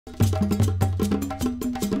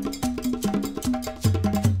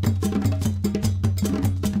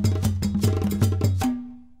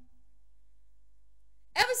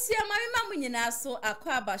nyina so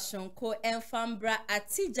akwa bashonko enfambra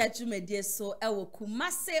atija jumedie so ewo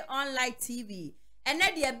Kumasi online TV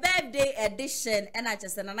ene de birthday edition ena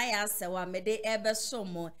chese na ya asewa mede ebe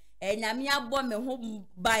somo enyame abo me ho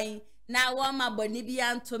ban na wa ma boni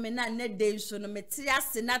bia ntome na ne de so no meti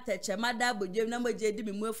ase na techemada bodwem na magedi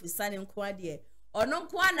me mu afusane nko ade ono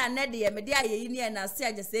nko na ne de me de ayeyi ne na ase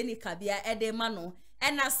agese ni kabia ede ma no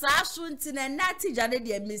ena saa so ntine na atija de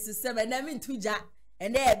de misisem na me ntuja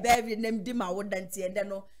and they baby name di ma wodanti ende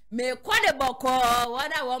no me kwade boko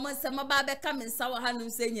wada wo mo nsema ba be ka me nsawo hanum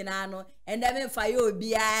se nyina no ende me fa yo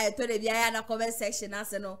bia to de bia na comment section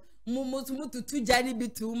ase no mutu jani bi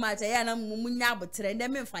too much ya na munya abotre ende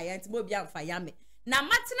me fa ya nti bo bia fa ya me na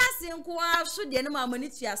matena se nko aso de no ma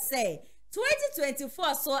monitu ya say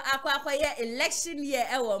 2024 so akwa ye election year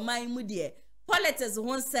e wo man mu de politics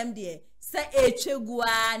ho nsem de se etwegu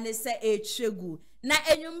a ne se etwegu na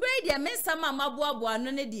enyumbre de mensama maboaboa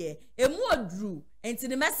no ne de emu odru enti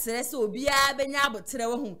ne mesere se obia benya abotre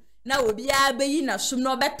wo hu na obia beyi na sum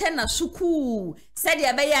no bete na suku se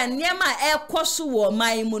de be ya niema ekoso wo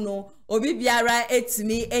man mu no obi biara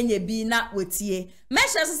etimi enye bi na wotie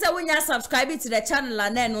mesha se wonya subscribe to the channel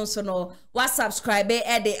na no so no wa subscribe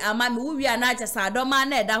e de ama me wo wi na achasa adoma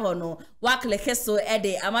na eda ho no wa click so e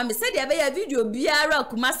de ama me se de be ya video biara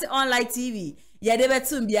Kumasi online TV ya de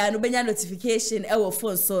betum bia no benya notification e wo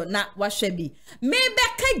phone so na wahwe bi me be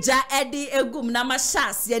kaja ede egum na ma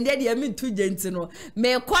shas ye de de mintu genti no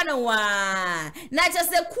me kwane wa na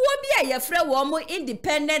just e kuo bia ye frɛ wo mo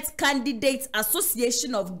Independent Candidates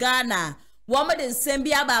Association of Ghana wo mo de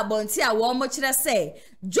nsembia ba bonti a wo mo kire se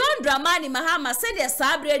John Dramani Mahama said the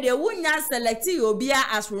sabre de wunya select obia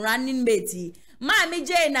as running mate Mami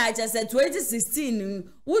Jane just 2016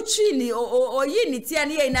 uchi ni oyi ni tia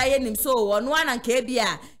ni na ye nim so ono ana nka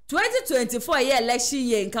bia 2024 year election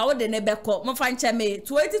year nka wo de ne beko mo fa nche me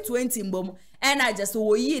 2020 mbom and I just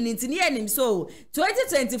oyi ni ntini ye nim so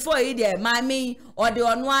 2024 yi de mami ode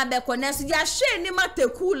ono abeko ne so ya hwe ni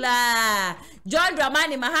matekula John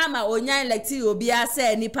Dramani Mahama onya electi obia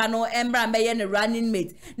say nipa no embra meye ne running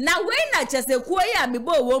mate na we na chese kuo ya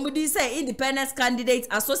mebo wo mu di say Independent Candidates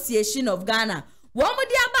Association of Ghana wo mu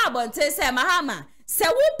di aba bonte say Mahama se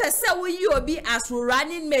wo pese wo yi obi as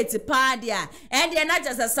running mate pa dia and na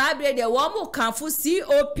just sabre de wo mu kanfo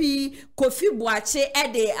COP Kofi Boache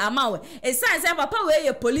ede amawe e san say papa we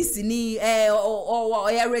ye police ni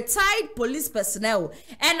retired police personnel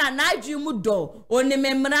and anaju mu do oni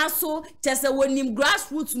memra so chese wonim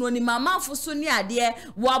grassroots no ni mamafo so ni ade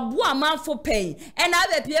wo abo amanfo pen and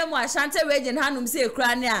abepie mu Ashanti region hanum say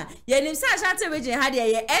kra ne a ye nim say Ashanti region ha de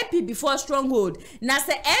ye MP before stronghold na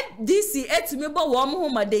say MDC etumi bo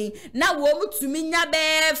Muhammadin na wo mutumi nya be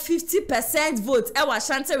 50% vote e wa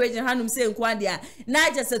Ashanti region hanum say nkwandia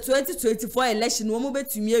na just 2024 election wo mu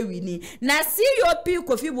betumi awini na COP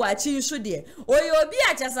Kofi Boachi nso de obi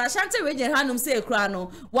a just Ashanti region hanum say kra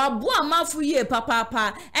no wa bo amafu ye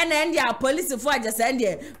papa and ndi a police for just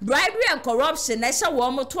ndi bribery and corruption na sha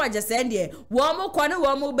wo mu to just ndi wo mu kone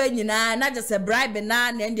wo mu banyina na just bribe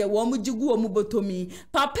na ndi wo mu jigu wo mu botomi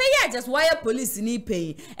papa ya just wire police ni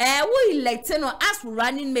pay wo elect no as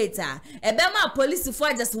running mate ebema police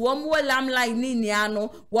for just wo mu lamlight ni niano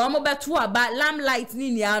wo mu beto aba lamlight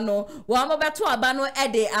ni niano wo mu beto aba no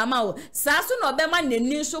ede amawo saso no obema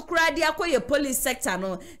neni so krade akoye police sector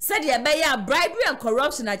no said ye be ya bribery and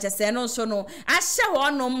corruption a chese no so no ahye ho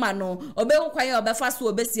no ma no obewu kwan obefa so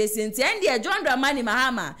obesiesie nti ende John Dramani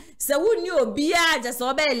Mahama se wuni obi a just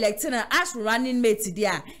obe elect na as running mate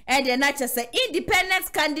dia ende na chese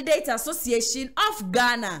Independent Candidate Association of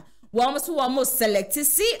Ghana womo select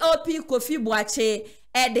COP Kofi Boache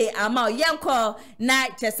ede ama yenko na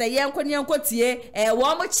chese yenko tie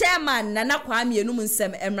womo chairman na Kwame enum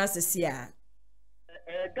nsem emra sesia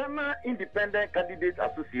Ghana Independent Candidates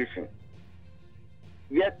Association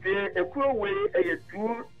yete ekuro we eye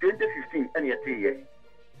 2015 and yete ye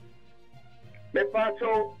me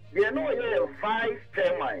pacho ye no ye vice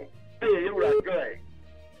chairman ye ura joy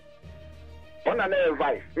ona na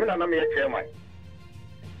vice me na me chairman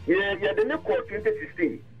yeah, the new court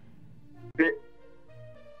 2016.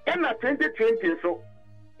 And 2020, so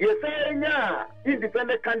you say, yeah,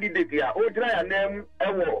 independent candidate here, or dry name,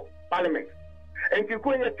 ewo parliament. And you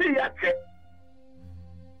go and see that check.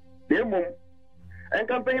 And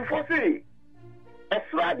campaign for say, a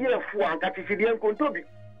slide here for a Caticidian Contobi.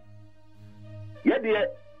 Yet, the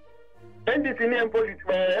NDC and police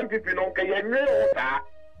MPP no can know.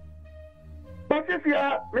 But if you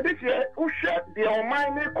are, maybe who shut the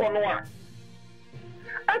Almighty Conwa.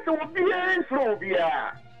 As a Wopian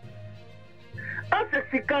Slovia. As a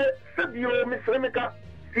Sika, Sabio, Miss Remeka,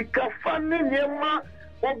 Sika, Fanny, Yama,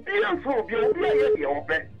 Obian so be Obia ye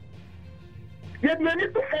open. Yet you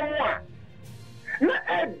need to form one. Not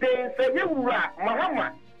a day say you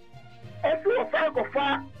Mahama. As you are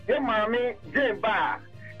far, your mammy, Jane Bar,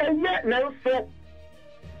 and yet no so.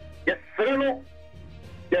 Yes, Sereno,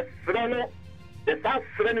 yes, Sereno, yet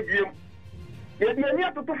you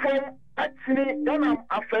need to form actually done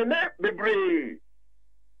after that the brave.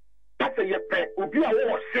 That's a yet, Obia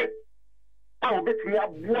was sick. I will bet me a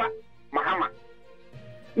boy, Mahama.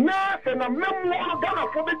 Now, send a memoir done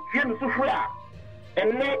for the Tian Sufra.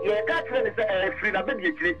 And then you can't say free the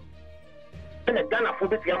baby. And a gun for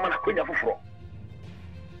the Tiamana Queen of Fro.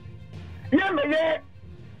 Yeah,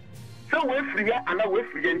 so we're free and we're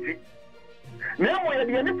free. Now, we are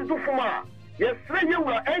the end to do for ma. Yes, 3 years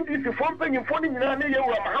were angry to form penny 49 years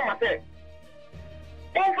were Mahama said.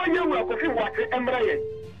 Over you were coffee water and Brian.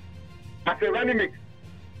 As a running mix.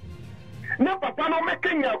 No, Papa, no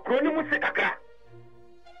making your crony music.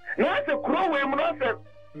 Now, as a crow, we must have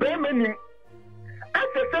Bemening. As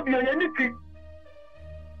a Sabian unity.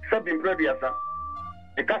 Sabin Brodiasa.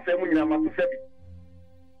 A Casamina Matusabi.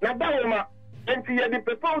 Now, Bawuma, and see the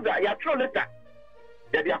proposal, your true letter.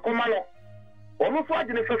 That they are commando. Almost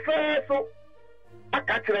watching the first so. I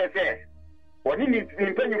catch it there. What he needs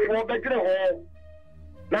in penny for better hall.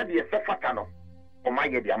 Not the Safatano. Or my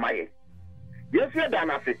dear Maye. Yes, you're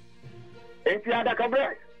done, I say. And see other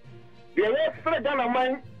cabras. The last thread down of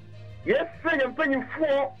mine. Yes, say I'm paying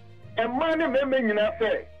for a money memory in a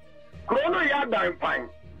fair. Chrono yard down fine.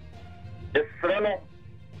 Yes, Sereno.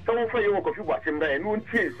 Some for you coffee watching there and won't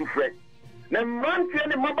change to fret. Then run to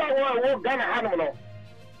any mobile war Ghana animal.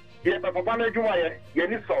 Yes, Papa Jumaya,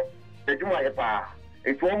 Yeniso, the Jumaya pa.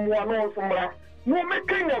 It's one more no somewhere. No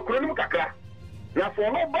making a chrono cacra. Now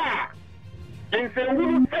for no bar. And say,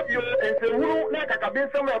 who have you and say, who like a cabin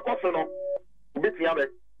somewhere personal. Bit yabe,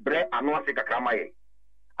 bread and no sick a cramaye.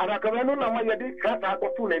 Arakabano na mayadi kata ko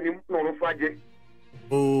tu lenim no faje.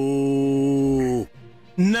 Oh,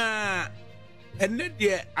 na ene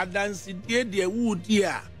de Adansie de wood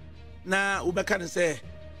ya na ubeka ne se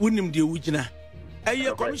wonim de wugina.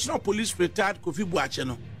 Eye commissioner of police retired Kofi Boache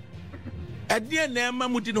no. Ade na ma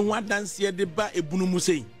mudi no Adansie de ba ebunu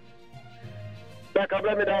musei. Ba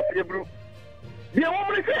kabla me da febru. Dia wo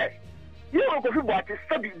mri se. Ye Kofi Boache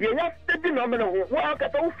sabi de ya steady no me no wa ka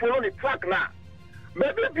to follow the track na.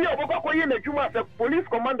 Maybe be a Boko in the Juma as a police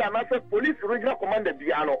commander and as a police regional commander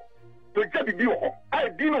Biano to just be you. I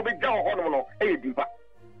didn't be down on a diva.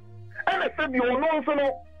 And I said, you know, so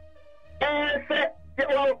no. And said,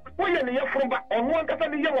 well, we are near from on one cat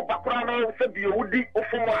and the young background said you would be of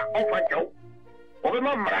Fanjo. Or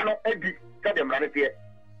Mamma Eddie, said them right here.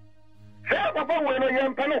 Say, Papa, when I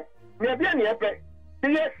am Pano, maybe any effect.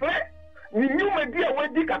 Yes, sir. We knew my dear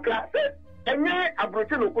when Dick class said, and me a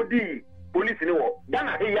Brazil could be. Police in the war.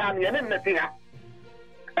 Dana Hayani and nothing.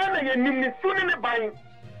 And I knew soon in the buying.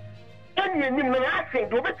 And you knew nothing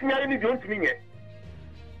to bet me any don't mean it.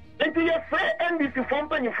 And to your friend, and this is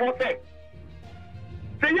something you forsake.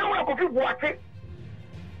 Say you are Kofi Boache.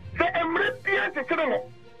 Say I'm repeating to Chrono.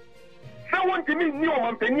 Someone to me new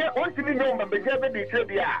on Penia, want to me know my baby be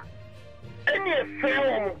Tribia. And yes,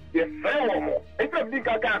 sir, it's a big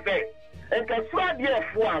I say. And can swat dear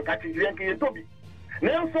for catching drinking Toby.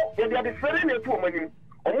 Now, so they are the very woman.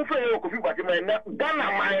 On for Kofi Boache,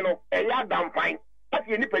 Ghana mine, a yard down fine. That's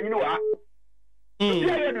the independent.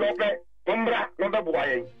 Umbra, not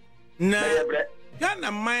boy.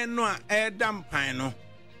 Ghana mine, no, a damn pine.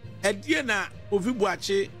 A dear na Kofi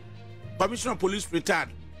Boache, Commissioner of Police retired.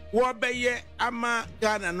 War bay, ama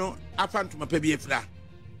Ghana no, I found to my baby fra.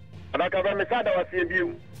 And I got a message I was seeing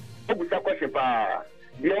you. Obusa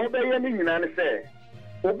the old bay and say.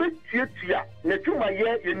 Obe tia na tuma ye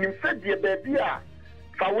yenim sadie baby a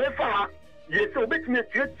fa we fa ye se obetime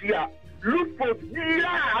tia look for dia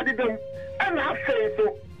adedam ana afei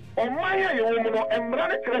so o manya ye wo mu no emra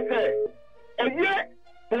ne kire se oye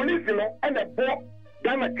police no and bo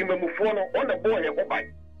Ghana timamufo no on the boy ye go bai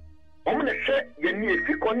o mo ne hwe ye ni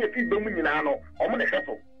efi ko ne efi bemu nyina no o mo ne hwe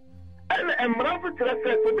so ana emra fu kire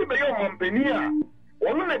se so bi be ye o mampani a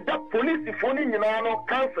ono ne da police fo ni nyina no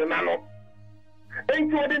cancel na no.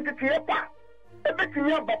 And to identity apa, a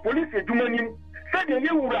betting about police Jumanim, said the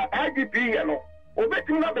Yura IDP, or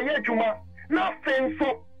betting up the Yajuma, now saying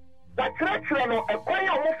so. That Trachano, a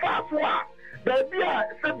choir of fast war, the Bia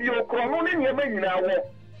said your chronon in your main now.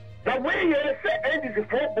 The way you say, and is a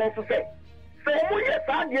football to say. So, yes,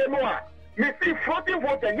 I dear Noah, you see, floating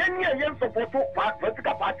for the young support to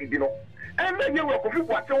vertical party, you know. And then you will confuse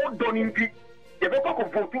what you're done in the Boko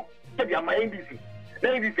vote to be my NBC.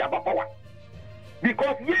 Then it is your power.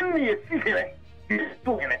 Because yen is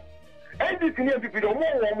to him. NDC ni MPP do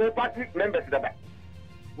more party members that.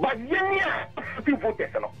 But yenia 50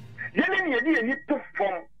 voters no. Yenia ni to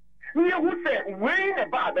from ni who say weighing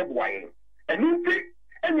about the boy. And you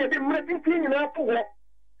and you be making thing in our poor.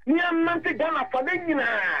 Ni amante Ghana for the yina.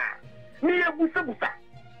 Ni abusabusa.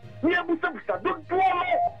 Ni abusabusa. Don't do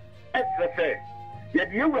all. Say.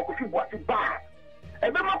 Yet you work with what is bad.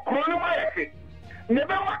 And then my corona say.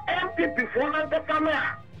 Never MPP for the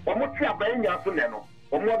summer. Or what you are buying your son.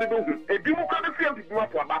 Or more than a democratic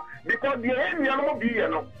MPP because the end will be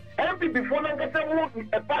MPP for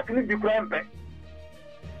a party will be cramped.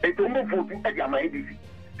 It will move for to Edgar Maidisi.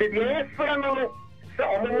 The air friend so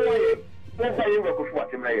on the way. That's why you work with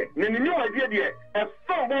what you may. Then the new idea as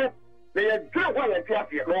so they are good while and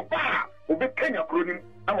Tiatia, no power, who became a crooning.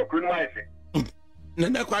 I'm a crooning.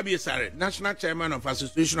 Nana Kwabi Sare, National Chairman of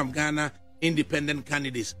Association of Ghana Independent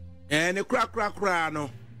Candidates. And a crack no.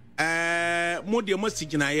 Mudi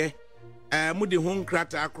Mosiginaye, Mudi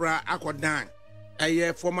Hunkrata Akra Akwadan,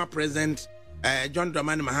 a former President John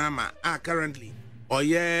Dramani Mahama, are currently or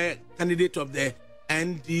candidate of the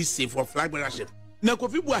NDC for flag bearership. Na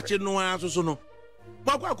Kofi Boache no aso no.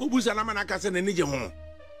 Bakwa Kubusa na manaka se na nije ho.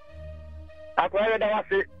 Akwa da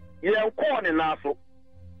wase ye ko ne na so.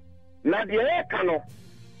 Na de e ka no.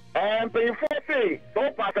 Mpeyifo se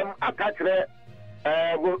so pasam aka kire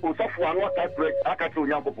usofo anu aka kire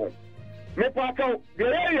Onyankopon. Me pato de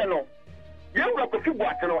ye no. Ye wo Kofi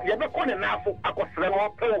Boache no ye be ko ne na so akosere no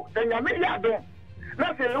pe se nyame ya do.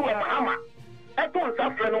 Na se Luwa Mahama. Eto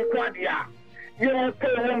nsafre no kwa dia. Ye pe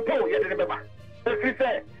wonpo ye de beba. If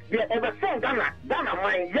say, the other song Ghana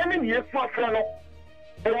mine, Yemen, yes, for fellow.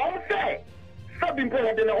 And all say, something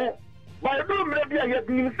better than a home. But I don't maybe I have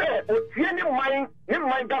been said, or Tieni mine, in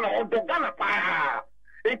my Ghana or the Ghana pa.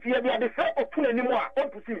 If you have the same or two anymore,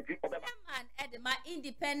 opportunity of the man at my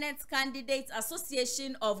Independent Candidates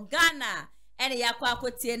Association of Ghana. And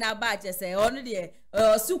Yakwa Tiena Badger say, only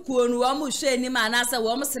Sukuan, Wamushe, Nimanasa,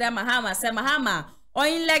 Wamusre Mahama, Samahama. O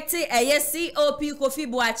elected a COP Kofi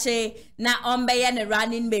Boache na ombeye ne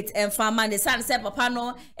running mate and farmer ne san se papa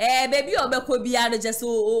no baby obeko bia just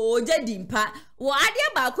o jedimpa wo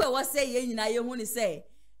ade ba ko e wo say ye nyina ye hu ni say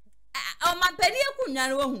o mampani akunwa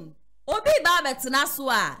no hu obi ba betena so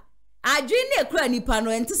a adwin ne kura nipa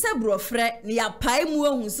no ente se brofre ne ya pai mu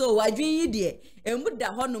hu so adwin yi de emu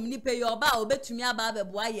da honom nipa ye oba obetumi aba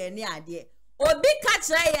abeboa ye ne ade obi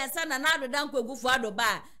kachira yensa na nado danko egufu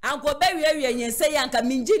adoba anko bewie yense yanka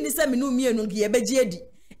minji ni se minu mienu ngi ebeji edi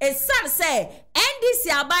esan se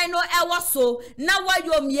NDC aban no ewo so na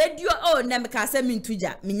wayo mi edio o na meka se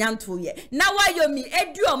mintuja minyanto ye na wayo mi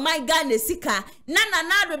edio my Ghana sika na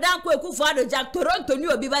nado danko egufu ado Jack Toronto ni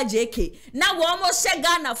obi ba JK na wo mo she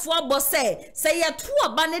Ghana fo bo se ye to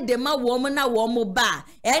oba ne de ma wo mo na wo mo ba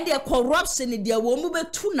and the corruption de wo mo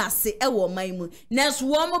betu na se e wo man mu na so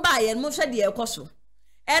wo mo ba ye mo hwe de ekoso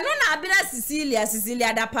eno na abina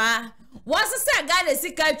Cecilia dapa was a Ghana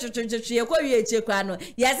sika chuchuchu ye ko wie chekwa no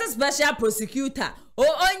yes special prosecutor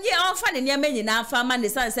onye onfa ne nyame nyina fa ma ne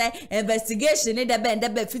san say investigation ne de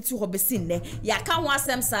be fiti ho besin ne ya ka ho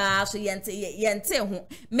asem saa so yente ho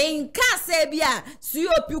menka sa bia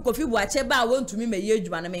COP Kofi Boache ba wontumi me ye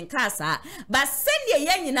adwuma no menka saa ba sendie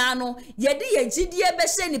ye nyina no ye de ye gidie be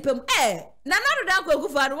hye nipam na nado dan ko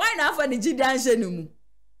Akufo-Addo why na afa ne gidie anhye no mu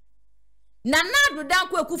na nado dan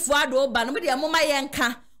ko Akufo-Addo ba no me de amoma ye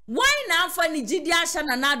nka why na afa ni gidi asha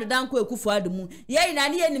na nado danko Akufo-Addo mu ye na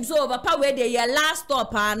ne yenim so papa we de ye last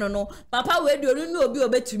stop no papa we de onu obi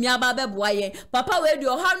obetumi aba beboa ye papa we de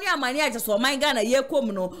ohaw ne amane aje so man Ghana ye kom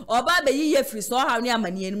no oba be yi ye free so ohaw ne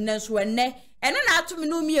amane enum na so enne eno na atumi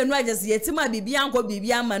no mienu aje se yetima bibia anko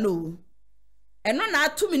bibia ama no eno na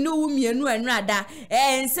atumi no wu mienu enu ada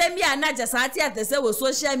ensem ya na aje sa ati atese wo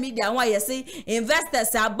social media ho yesi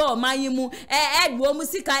investors aba manyimu edwo mu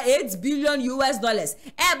sika $8 billion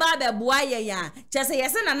ba be boa ye ya chese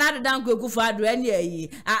yesi na nado danko Akufo-Addo eni ayi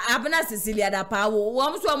abna Cecilia da pa wo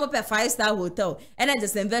mo so mo pe 5-star hotel ena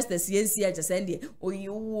just investors yensi ya just ndie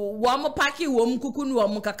wo mo paki wo mo kuku no wo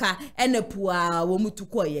mo kaka ena pua wo mo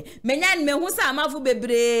tukoye menya ne mehu sa amafo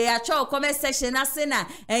bebre acho comment section ase na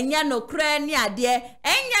enya no kra ni de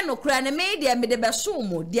enya no kra ne me de me de be so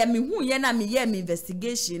mo de me hu ye na me ye me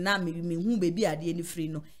investigation na me hu bebi ade ni free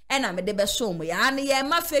no ena me de be so mo ya ne ye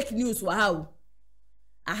ma fake news wa ha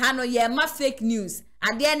aha no ye ma fake news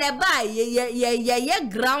ade na ba ye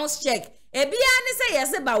ground check ebia ni se ye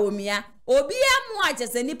se Bawumia obi emu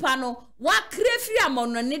achese nipa no wa krefi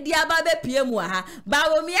amono ne dia ba be pie mu aha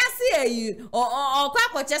Bawumia se eyi okwa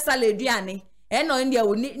koche saladuane eno india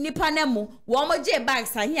nipa na mu wo mo je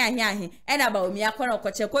bags ahe ena Bawumia kono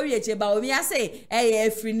koche kwieche Bawumia say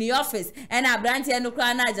free ni office ena branti eno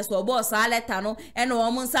kra na just wo boss letter no ena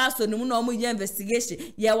wo mo nsa so num na wo mo investigation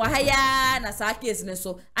ye wa haya na sa case ne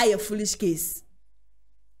so aye foolish case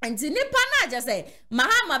anti nipa na just say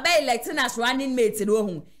Mahama be electing as running mate no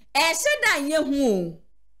hu sheda nye hu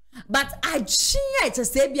but ajiya to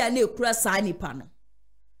say bia na ekura sa nipa no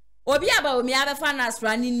obi Bawumia be fan as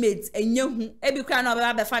running mate enye hu ebi kra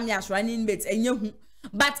na be fan as running mate enye hu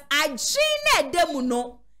but ajina demu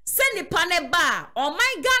no se nipa ne ba o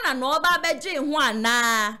my Ghana no oba beje hu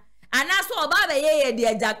ana so oba be ye de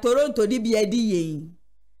aja Toronto di bia di ye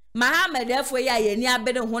Mahama therefore ya ye ni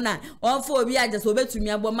abede ho na onfo obi aja so betumi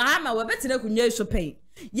abo Mahama we betene kunye shopen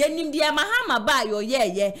yenim dia Mahama ba yo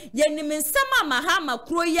ye yenim nsema Mahama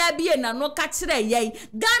kro ya bie na no ka kire ye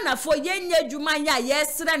Ghana fo yenye adwuma ya ye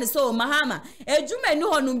sere ne so Mahama adwuma ni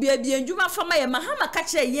honum bia adwuma fama ye Mahama ka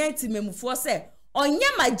kire ye ntimemufo se onye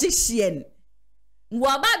magician wo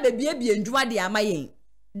ba bia adwuma de amayen.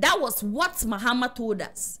 That was what Mahama told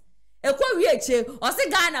us. Ekwa wieche o se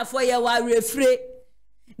Ghana fo ye wa refre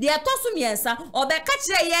de atosu miensa obeka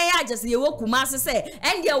kire yen agese ye wo Kumasi se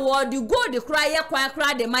and ye wo the gold cry ye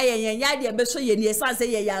kwan de mayen ya de be so ye ni esanse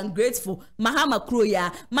ye ungrateful Mahama kro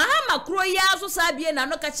ya so sabie na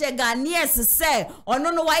no ka kire Ghanaians se ono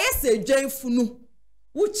no wa ye se dwanfunu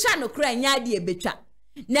wucha no kra nya de betwa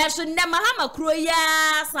na so ne Mahama kro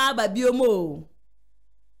ya saba biomo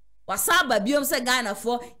wasaba biom se Ghana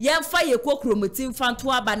fo ye mfa ye kokromoti mfa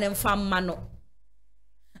to aba ne mfa mma no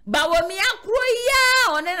Bawumia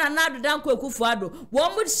kroya one na nadu dan kwekufu ado wo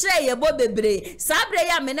mu hye ye bo bebre sabre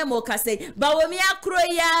ya mene mo kase Bawumia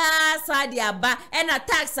kroya sadi aba ena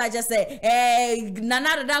tax aje se na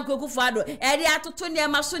nadu dan kwekufu ado eri atoto ne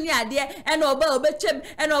maso ni ade ena oba obetwem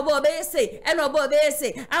ena oba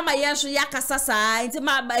obeyese ama yenso yakasasa nti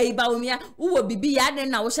ma Bawumia wo bibi ya ne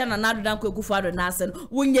na wo hye na nadu dan kwekufu ado na ase no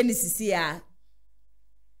wonye ni sisi ya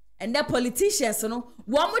and the politicians no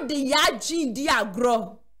wo mu de ya gin di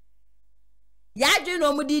agro ya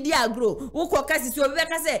no mudidi agro uko kasi so be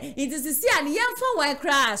kase intisisi an yemfa wan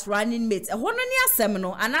crash running mate hono ni asem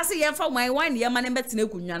no anase yemfa wan yema ne betene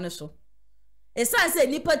kunwa ne so esanse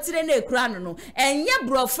nipa tire na ekura no enye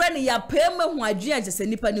bro friend ya pema hu adwe agese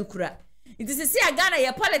nipa ne kura intisisi Ghana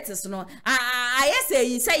ya politics no ayese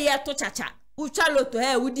yi say ye to chacha ucha loto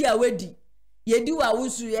he wudi awedi yedi wa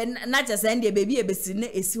wusu na chese ndie bebi ebesi ne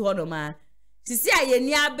esi hono ma sisi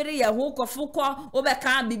ayeni abere ye ho kofukọ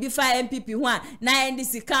obeka bibi fa MPP ho a na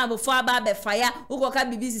NDC kan before aba be fire ukoka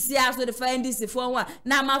bibi sisi aso de fa NDC fo ho a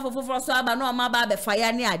na ma fofoforo so aba no ma ba be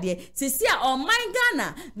fire ne ade sisi a on my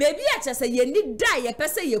Ghana baby a chese yeni da ye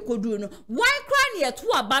pese ye kodu no why cry ne to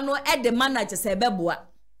aba no e de manager se beboa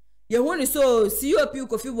ye huni so COP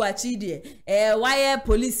Kofi Boachi de why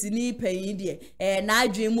police ni payin de na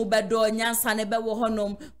adwen mu bedo nyansa ne bewo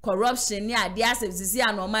honom corruption ni ade asebisi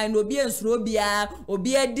anoman no obi ensuro bia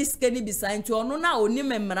obi adiske ni bisanti ono na oni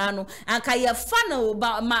memra no anka ye fana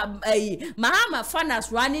Mahama fanas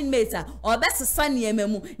running mate obesesa ne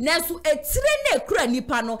ememu nesu etire na ekura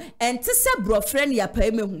nipa no ente se bro friend ya pa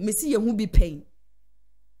emehu mesi ye hu bi pain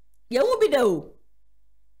ye hu bi da o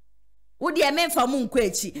Udi ememfa mu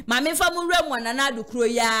nkwachi ma memfa mu remu na adu kro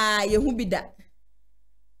ya ye hu bida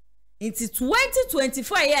inti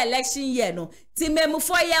 2024 year election year no timemu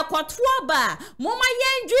for year kwatoa ba moma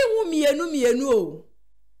yendwe hu mienu o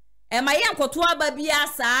ma yen kwatoa ba bia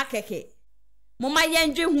saa keke moma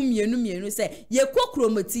yendwe hu mienu se ye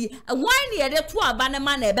kokromoti wan ye de to aba ne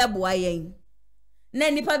ma na ebeboa yen na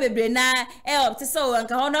nipa bebre na opti so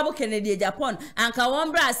anka honorable Kennedy Japan anka one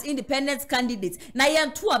brass independent candidate na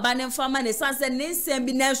yen to aba ne mfama ne sanse ne nsem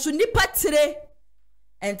bi na so nipa tire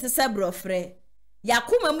ente se brofre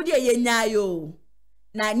yakoma mu de ye nyaayo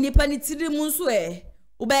na nipa ni tiri mu nso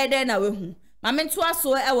ubede na wehu mamento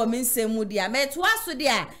aso wo mensem mu dia meto aso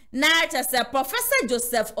dia na chese Professor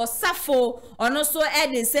Joseph Osafo ono so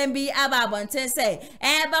eden sembi ababonten say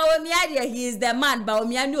Bawumia dia he is the man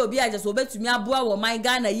Bawumia ni obi aje so betumi aboa wo man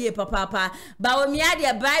Ghana ye papa Bawumia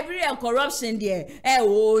dia bribery and corruption dia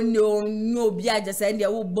no obi aje say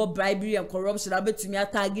dia wo bo bribery and corruption abetumi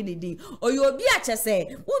atagi ni din oyo obi ache say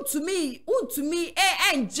untumi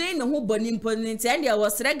enje ne ho boni imponent and dia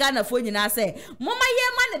was Ghana fo nyina say mama ye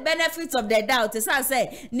man the benefits of the doubt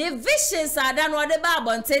say ne visions ada no de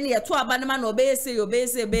babonten ye to abanema no obese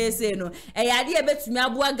no yade e betumi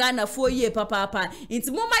aboa Ghana fo ye papa inti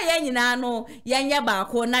moma ye nyina no yenye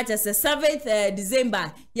baako na chese 7th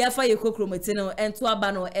December ye fa ye kokromoti no ento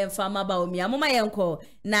aba no emfa ma Bawumia moma yenko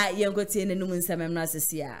na yenkotie ne num nsamem na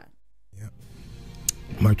sesia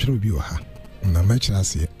ma twere bi o ha na ma kyerɛ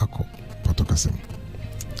ase akɔ Fatokasem.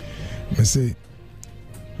 I say,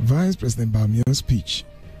 Vice President Bawumia's speech,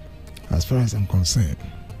 as far as I'm concerned,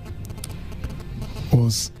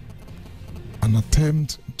 was an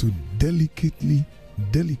attempt to delicately,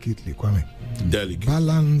 Kwame,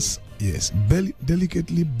 balance,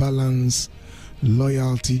 delicately balance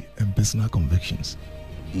loyalty and personal convictions.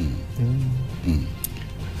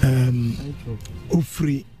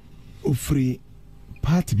 Ofri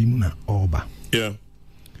party bimuna oba. Yeah.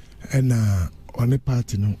 And on a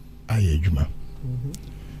party no aye juma.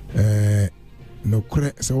 No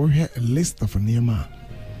correct. So we have a list of Nema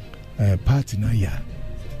party na ya.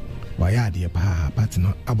 Why dear party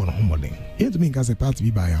no abon homoding. Yet me as a party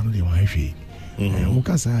be by another one she.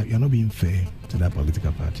 Ukasa you're not being fair to that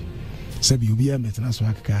political party. Sabi you be a metana so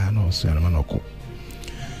aka no so na manoko.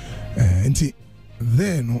 Enti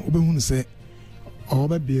then obehunu say or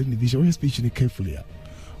build the vision. We're speaking carefully.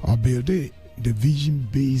 Or build the vision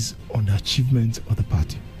based on the achievements of the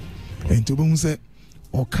party. And to be say,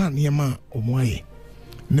 or can't yama or moye,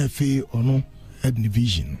 nefe or no, at the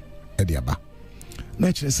vision at the aba.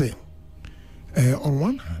 Naturally say, on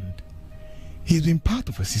one hand, he's been part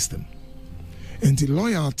of a system. And the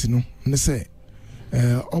loyalty, no, and they say,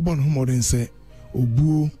 Obon Humodin say,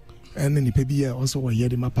 Obu, and then the PBA also a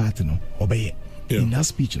yedima party, no, obey. In that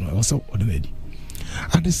speech, no, also ordinary.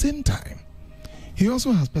 At the same time, he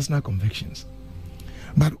also has personal convictions.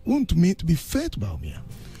 But to be fair to Bawumia,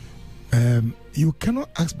 you cannot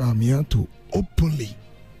ask Bawumia to openly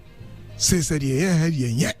say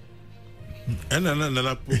yeah. And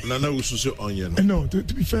Nana Ususu onion. No, to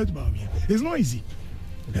be fair to Bawumia, it's not easy.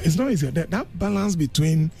 It's not easy. That balance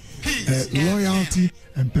between loyalty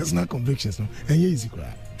and personal convictions, no, and easy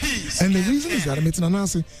cry. And the reason is that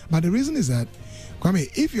the reason is that, Kwame,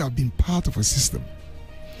 if you have been part of a system,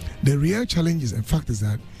 the real challenge is, in fact, is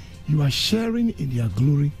that you are sharing in their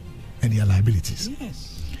glory and their liabilities.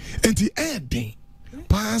 Yes. And the ending,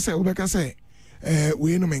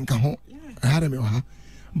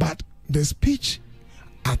 but the speech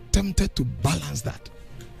attempted to balance that.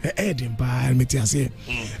 And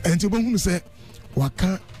to say,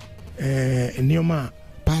 Waka, Neoma,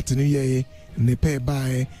 part in ne pay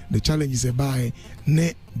by the challenges by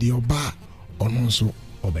ne the oba on also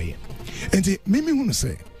obey. And the Mimi who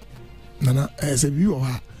say, Nana, as a view of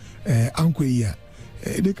her uncle here,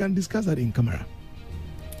 they can discuss that in camera.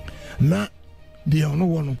 Now, the no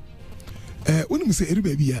one. When we say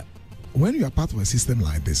baby, when you are part of a system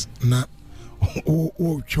like this, now,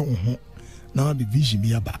 now the vision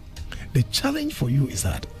be about. The challenge for you is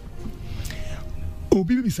that,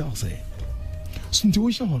 baby, say,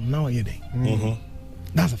 situation now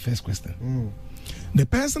that's the first question. The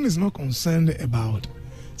person is not concerned about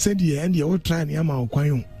said the end you try and yama or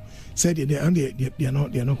said they are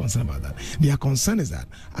not concerned about that. Their concern is that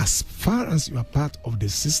as far as you are part of the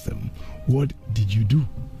system, what did you do?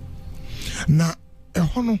 Now a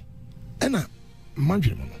hono and a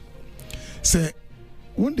management say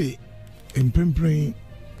one day in praying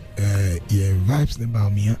yeah vibes the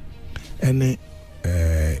Bawumia and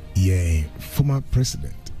yeah former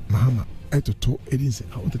president Mahama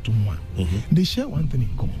they share one thing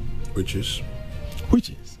in common, which is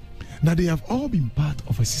that they have all been part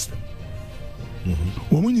of a system.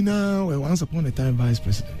 When you now were once upon a time vice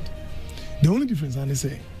president, the only difference I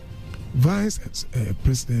say vice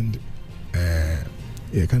president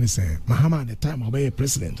can say Mahama at the time obey a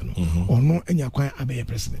president or no any acquire obey a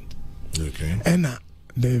president. Okay. And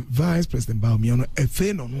the vice president Bawumia a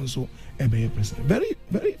fair no also obey a president. Very,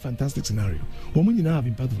 very fantastic scenario. When you now have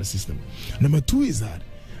been part of a system. Number two is that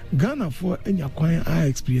Ghana for any acquire I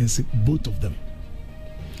experience both of them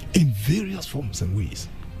in various forms and ways.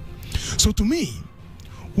 So to me,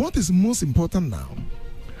 what is most important now,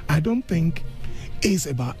 I don't think is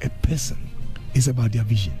about a person, it's about their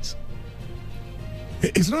visions.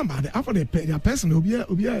 It's not about the after their person will be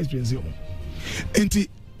experience. And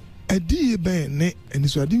a dear ben and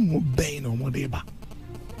it's a ding ben or whatever.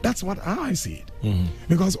 That's what I see it.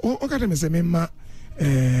 Because okay, say my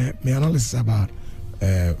analysis about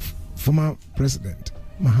former president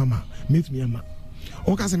Mahama meet me ama.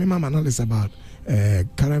 Okay, say my analysis about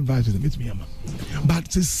current vice president meet me ama. But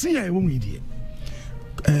to see I won't idea.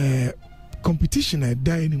 Competition a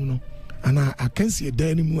die anymore, and I can't see a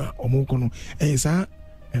die anymore or more kono.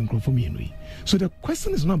 And for me. So the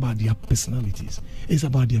question is not about their personalities, it's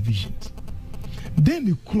about their visions. Then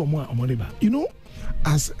you call more amoniba. You know,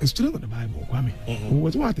 as a student of the Bible, Kwame, we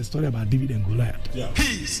was what a story about David and Goliath.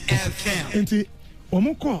 Peace FM. And the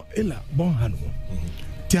Omoko Ella Bonhanu.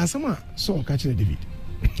 Tiasama saw catch David.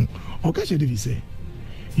 Or catch David say,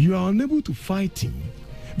 you are unable to fight him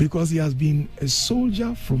because he has been a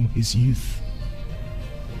soldier from his youth.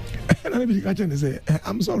 And I catch say,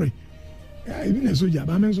 I'm sorry, I've been a soldier,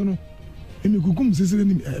 but I'm so maybe kukum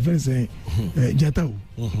sisini fence jata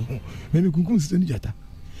maybe kukum sisini jata.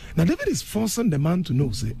 Now David is forcing the man to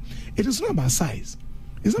know, say, it is not about size,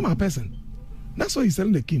 it's not about person. That's why he's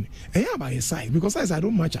telling the king, and yeah, about his size, because size I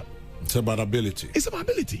don't match up. It's about ability. It's about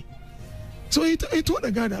ability. So he told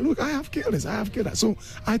the guy that, look, I have killed this, I have killed that. So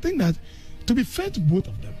I think that to be fair to both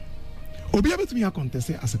of them, or be able to be a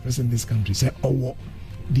contestant as a president in this country, say, oh,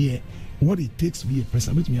 dear, what it takes to be a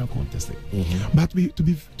president, to be a contestant. But to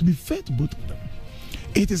be fair to both of them,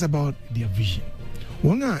 it is about their vision.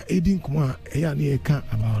 One aiding about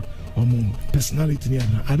personality.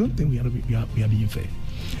 I don't think we are being fair.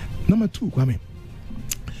 Number two, Kwame.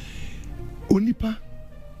 Onipa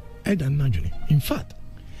Edan Najuni. In fact,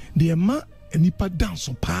 the man nipa dance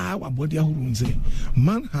so power body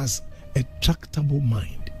man has a tractable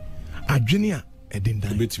mind. Adwenia edin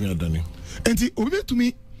dan. Bit me adani. Enti obi to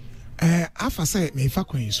me afa say me fa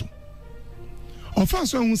kwan so. Ofa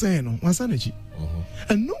so hu say no, wansa na chi.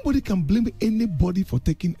 And nobody can blame anybody for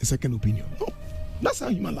taking a second opinion. No. That's how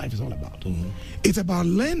human life is all about. It's about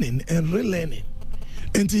learning and relearning.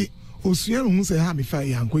 Enti osua hu say ha me fa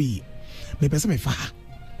yanko yi. Me pese me fa.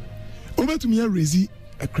 Over to me raise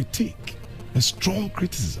a critique, a strong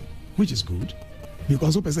criticism, which is good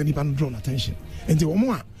because the person even drawn attention. And the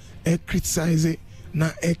woman criticize it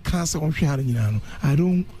na cancel on I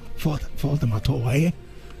don't fault them at all. You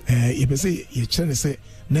say you say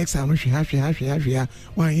next time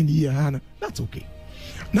why in the year that's okay.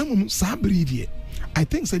 Now I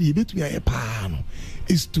think that you bet me a pan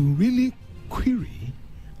is to really query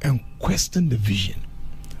and question the vision,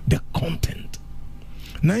 the content.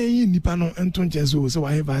 Na nipa no enton cheso so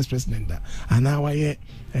why vice president da ana why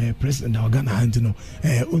president da Ghana antino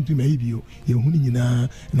ontu mai bio ye huni nyina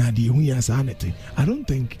na de hu ya sanete. I don't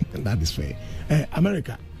think that is fair.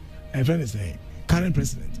 America, a friend is saying current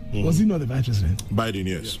president was he not the vice president? Biden,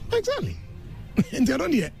 yes. Exactly. And they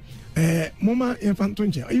don't hear Moma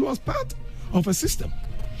Infantonche, he was part of a system,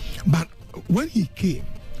 but when he came,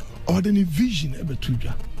 ordinary vision ever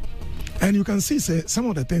tuja, and you can see say some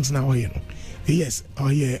of the things now you know. Yes,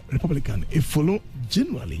 Republican. It follow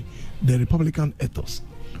generally the Republican ethos,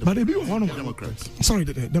 but they be one Democrats. Sorry,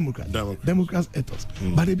 the Democrats ethos.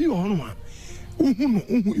 But they be one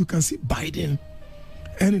you can see Biden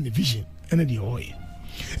and in the vision and in the oil.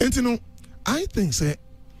 And you know, I think say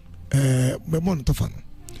Sam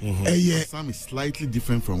is slightly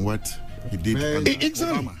different from what he did.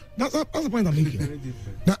 Exactly. That's the point I'm making.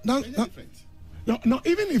 No,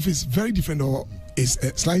 even if it's very different or is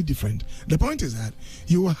slightly different, the point is that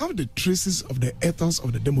you will have the traces of the ethos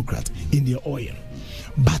of the Democrat in their oil,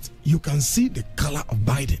 but you can see the color of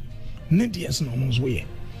Biden. And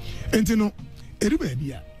you know,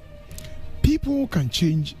 people can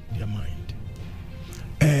change their mind.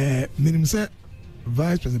 Minimum say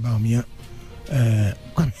Vice President Bawumia,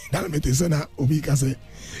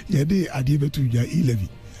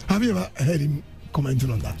 have you ever heard him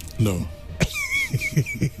commenting on that? No.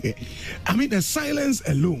 I mean, the silence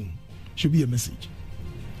alone should be a message.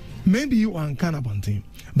 Maybe you are uncanny,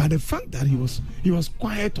 but the fact that he was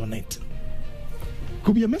quiet on it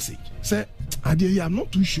could be a message. Say, I'm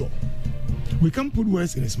not too sure. We can't put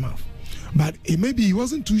words in his mouth, but maybe he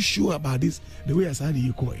wasn't too sure about this. The way I said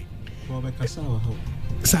you call it. So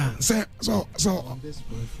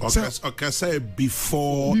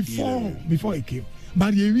before he came,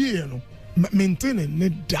 but you know, maintaining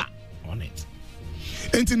that on it.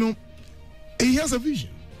 And you know, he has a vision.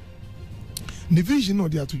 The vision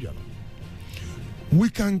of the Atujano. We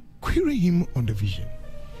can query him on the vision.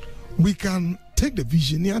 We can take the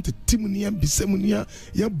vision to Timonia, Bisemunia,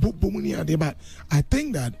 Bomunia, but I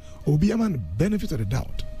think that Obiaman the benefit of the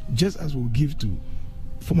doubt, just as we'll give to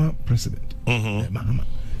former president Mahama.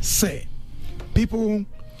 Say people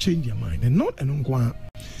change their mind, and not an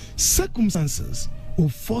circumstances will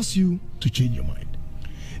force you to change your mind.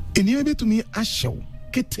 And you able to me a show.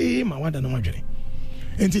 Kete ma wada na wadwene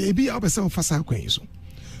enti ebi a obesa ofasa kwan so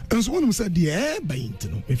enso wonu say de e bayint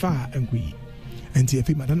no me fa enkoyi enti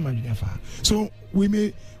efi madan ma dwene fa. So we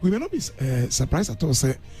may not be surprised at all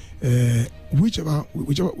say whichever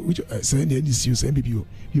say the NDC say MPP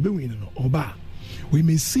you be win no oba we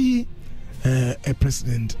may see a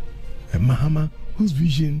president Mahama whose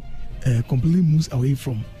vision completely moves away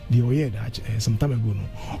from the Oye that some time ago, no.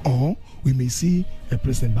 Or we may see a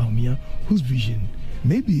President Bawumia whose vision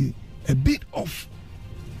may be a bit off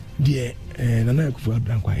the Nana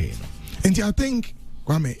Akufo-Addo. And I think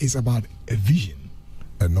Kwame is about a vision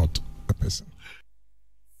and not a person.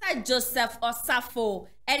 Joseph Osafo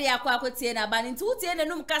edi akwa kwotie na ba nti utie ne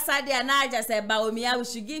num kasa de na aja say Bawumia we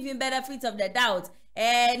should give him benefit of the doubt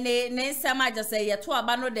ne nsema aja say ye to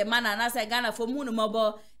aba no de man na say Ghana for mu no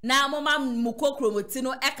mobo na mama mukokromoti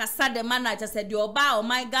no ekasa de man aja say de oba o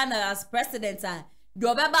my Ghana as president de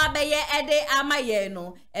obeba be ye ede amaye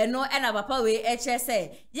no eno ena papa we eche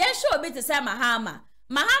say ye show obi to say Mahama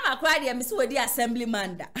kwa de me so we di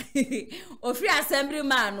assemblyman da ofri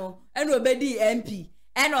assemblyman no ena obedi MP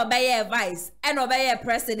and obey vice, and obey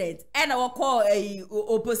president, and our call a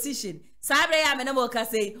opposition. Sabre ya menemo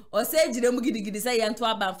kase, or say Jiremugidi say yanto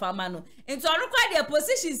aban famano. Into require the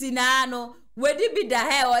oppositions in ano, where did be the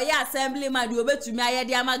hair or ya assemblyman you bet to me I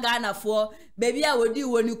diama Ghana for, baby I would do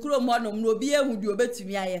when you crow monum no be who do bet to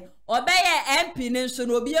me I. Obey MP nation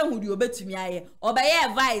no be who do bet to me I. Obey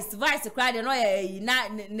vice cried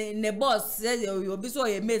and ne boss says you'll be so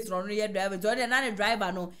a mate on your driver, Jordan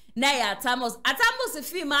driver no. Nay atamos a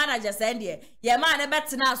free manager send ye. Ye man a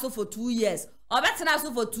better now so for 2 years. Or better now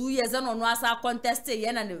so for 2 years and on was our contest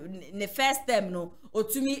yen and the first term no or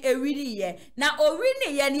to me a really ye. Now o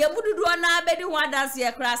really yen ye would do na bedi one dance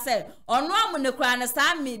ye crass or no when the crown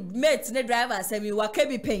stand me mate the driver say me what can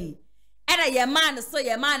be paying. And a ye man so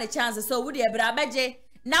ye man a chance so would ye brabaje.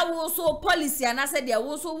 Now also policy and I said there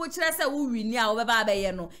also which I said we near over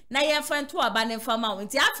no. Now you friend to abandon farm out.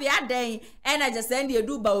 Until I day and I just send you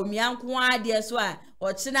do Bawumia kwa dear swa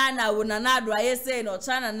or China na wunanadu I say or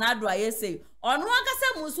China nadu I say. On one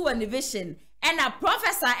case musu and vision and a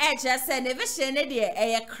professor H said the vision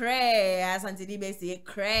a cray as anti base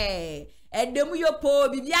cray. And the muyo po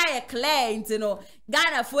bibia a clay into no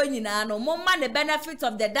Ghana for no mama the benefit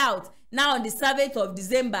of the doubt. Now on the 7th of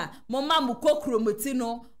December, Mama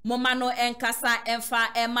Mukokromotino, Mama no enkasa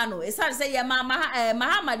enfa emano. It's hard to say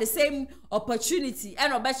Mahama the same opportunity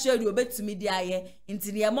and obetcha you bet to me dia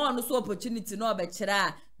into the amount so opportunity no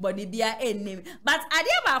betcha body bia name. But I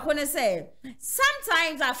never want to say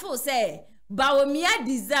sometimes I feel say Bawumia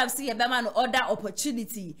deserves see a man other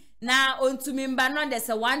opportunity. Now on to me no there's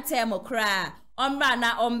a one term cry.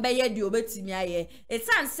 Na ombeye di obetimi aye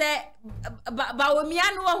etan say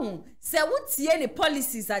Bawumia no hu say wotie ni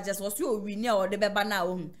policies are just was you wini or de beba na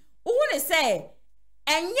hu ne say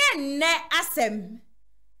enye nne asem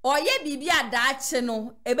oye bibia daache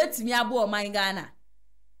no ebetimi abo o man Ghana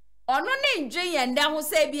ono ne ndwen ye nda ho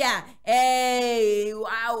say bia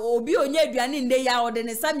obi onye aduane nde ya ode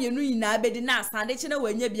ne samienu yina abedi na asande che na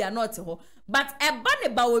wanya bia not ho but eba ne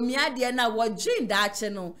Bawumia de na wo dwen daache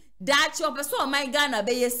no that your person my Ghana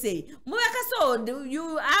be say so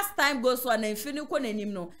you as time goes on and finish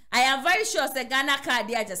no I am very sure say Ghana card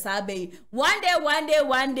there just abe one day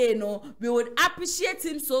no we would appreciate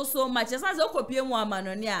him so much as okopie mu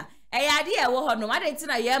amanonia ade e wo ho no ade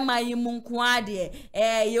ntina ye mayi mu nko ade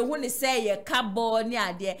ye hu ne say ye kabo ni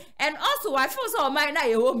ade and also I feel so my na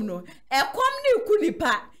ye home no e kom ni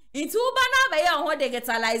kunipa into uba na be your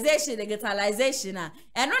digitalization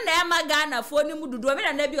eno na ema Ghana fo ni mududu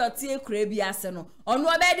me na bi otie kura bi ase no ono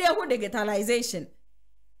obede hu digitalization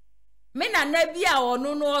me na bi a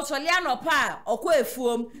ono no osole anopa okọ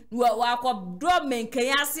efuom wa akọ do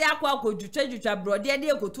menkan ase akọ akọdwutwa brode de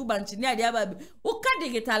ekotu banchi ni ade aba bi uka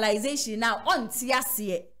digitalization na onti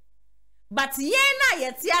ase but ye na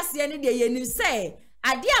ye ti ase ni de ye nim say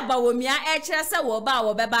ade Bawumia kire se wo ba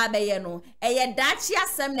wo beba abaye no eye dachi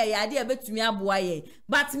asem na ye ade abetumi aboa ye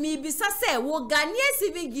but me bisa say wo Ghanaians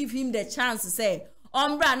even give him the chance say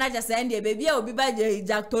ombra na just end e baby obi ba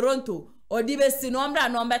Jack Toronto odi besi no ombra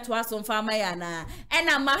no mbeto aso fama ya na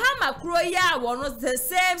ena Mahama kro ya wo no the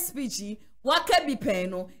same speech waka bi pen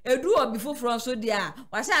no edu obi foforo so dia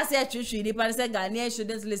wa sha say twetwe ni pan say Ghanaians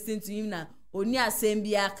shouldn't listen to him na oni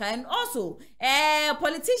asembia kan also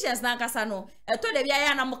politicians na kasa no to de bia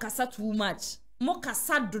ya na mo kasa too much mo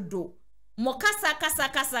kasa dodo mo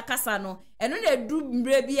kasa no eno na edu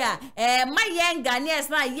mbre bia ma yen Ghanaians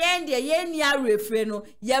na yen de yen ni arefre no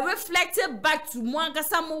ye reflected back to mo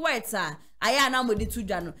kasa mo words aya na mo di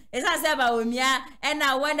tudwa no esa say Bawumia and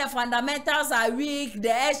when the fundamentals are weak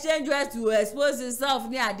the exchange has to expose itself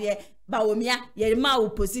ni ade Bawumia ye ma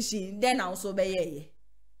opposition then also be ye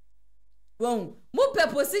won mo pe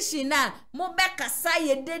position na mo be kasa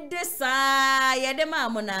ye dede sa ye de ma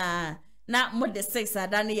mo na mo de 6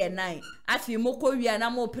 ada na ye 9 afi mo ko wi na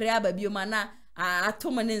mo pre aba bi ma na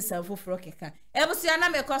atomo ne nsafo fro keka ebusu na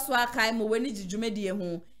me kwaso akai mo wani jijumedie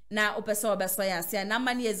hu na opesa obeso ya sia na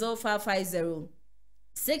mani 0550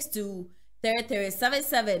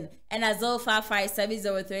 623377 and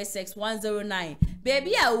 0557036109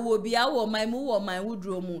 baby a wo bi a wo man mu wo man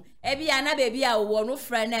wudro mu e bia na baby a wo no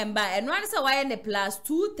frɛ na mba eno an se wa ye ne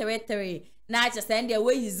 +233 na just send your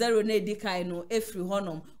way 0 na di kai no every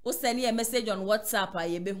honom wo send a message on WhatsApp a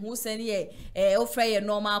ye be hu send ye o frɛ ye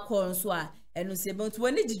normal call so a enu se but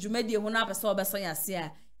when di dwumadi ho na pese obeso yase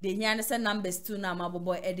a de nya ne se numbers 2 na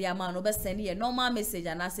mabobo e de ama no be send ye normal message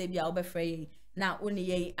and say bia wo be frɛ ye na oni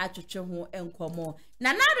ye atwetwe ho enkomo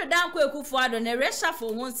na nado dan kwa ekufu ado ne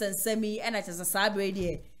reshuffle ho nsensami e na chese sabre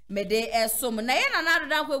de mede esom na ye na nado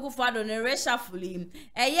dan kwa ekufu ado ne reshuffle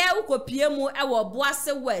eye ukopie mu e wo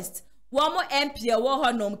Boase West wo mo MP e wo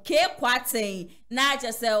honom K Kwaten na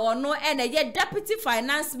chese ono e na ye deputy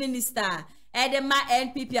finance minister edema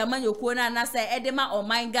NPP amanyoko na say edema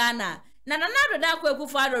oman Ghana na nado dan kwa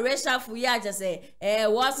ekufu ado reshuffle ya chese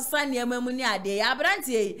wo sesa niam mu ni ade ya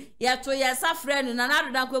brantie ye to ye sa friend na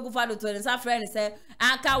nado dan kwa ekufu ado to ne sa friend say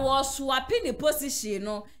anka wo swap ni position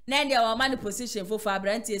no na ndia wo man position for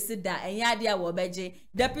brantie sida enya ade a wo beje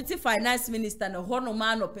deputy finance minister no hono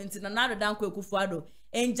ma no penti na nado dan kwa ekufu ado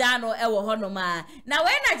enjano ewo hono ma na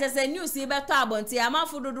we na chese news ibeto abonti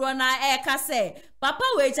amafo dodo na eka se papa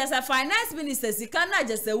we chese finance minister sika na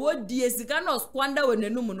chese wo die sika na squander we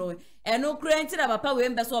nenum no eno krenti na papa we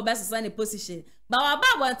mbeso obesesa ni position ba wa ba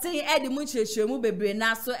abonti edi mu chechemu bebre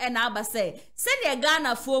na so e na aba se de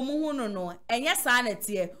Ghana fo mu hunu no enye sa na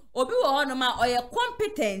tie obi wo hono ma oye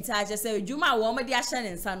competent a chese adwuma wo mo de ahye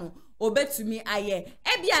ne nsa no obetumi aye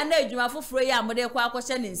ebia na adwuma foforo ya amode kwa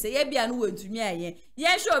akwhye ne nse ye bia no wantumi aye ye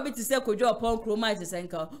hwe obi ti se kodwo opon kroma je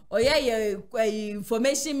nka oye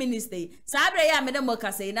information minister sabre ya amede mo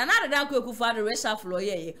kase na na dan kwa ekufu ado reshuffle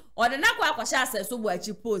ye ode na kwa akwhye aseso bu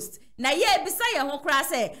achi post na ye bisa ye ho kra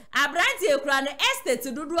se abranti ekura no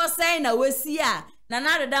estate duduo sen na wasi a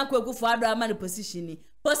na dan kwa ekufu ado ama ne position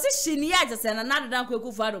ya jese na nado dan kwa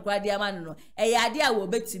ekufu ado kwa dia ma no e ya ade a wo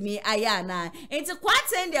betumi aya na enti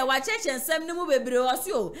kwaten de wa cheche nsem ne mu bebre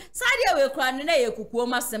osi o sade we kura no na ye kukuo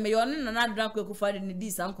masem ye ono na nado dan kwa ekufu ado ne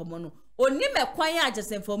di sankomo no oni me kwan ya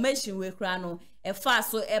jese information we kura no e fa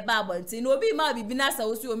so e ba abonti na obi ma bibi na sa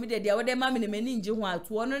osi o mi de de wo de ma me ne mani nji ho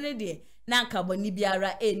ato ono ne de na nka boni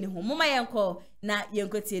biara eni ho moma yenko na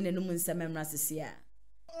yenkotie ne no mu nsem emra sesia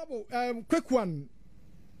quick one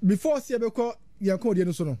before siebeko yanko de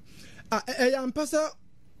no so no ya mpasa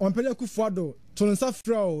onpele kufuado to nsa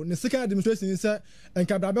frao ne second administration say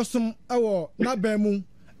enka bra besom ewo na ban mu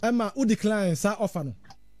ema u decline sa offer no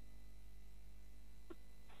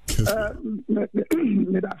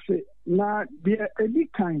me da say na the edi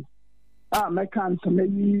kind me kan so me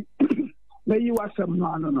yi wasam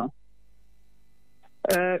no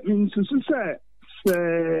in so say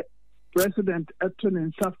president Eton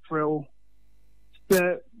nsa frao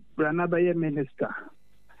the Branabaye minister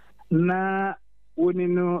na woni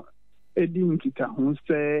no edi nkita ho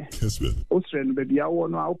se osren be bia wo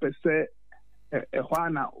no a opese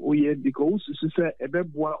ehwana oye diko ususu se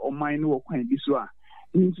ebeboa oman no okwan bi so a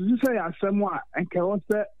nsusu se ya asem a enka wo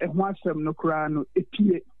se eho asem no kura no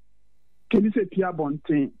epie kedi se pia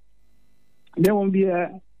bonten ne won bi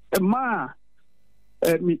ma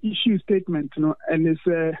me issue statement no and is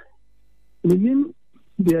minim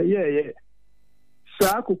de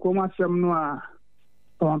sa kokoma asem no a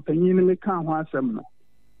panyin me kan ho asem no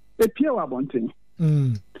epie wa bonten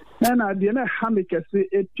na de na ha me kese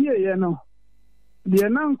epie ye no de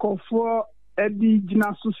na nkofo edi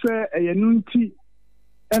gina so se eye no nti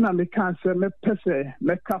na me kan se me pese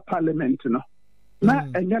me ka parliament no na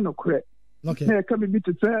enye no kore okay na ka bi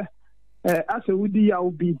to se ase wudi ya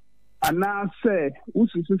obi ana se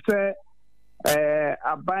ususu se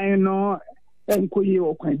aban no enkoyi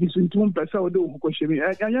okwan bi so ntum pese o de okohwemi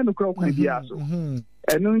anya no kora okwan bi aso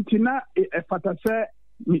eno ntina fata se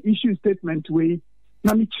me issue statement we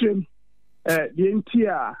na me kirem de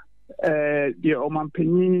ntia de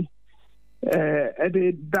omampanyi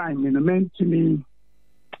de dime no mentimi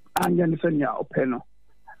anya ne sanya openo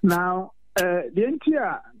now de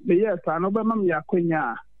ntia the year no be mam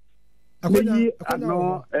yakonya akonya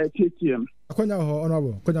ano TTM akonya ho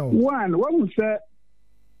honorable akonya ho one what we say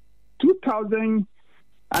 2021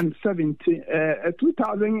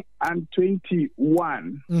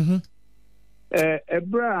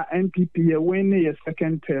 ebra NPP win a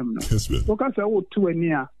second term no because I would to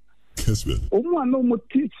ania omo no mo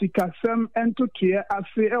tisika sem ento kie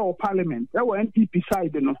ase e parliament e wo NPP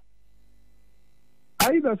side no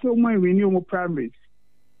either so my renew mo primaries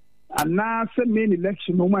and now se main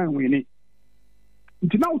election mo man win it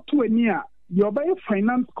now to ania your by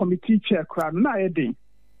finance committee chair crowd na edin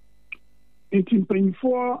in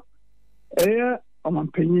for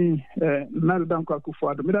omampanyi Naldan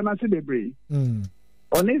Kwakufuado me na se bebre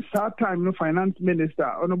on this time no finance minister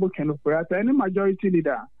honorable Kenneth Boyata any majority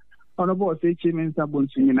leader honorable Sechi Mensa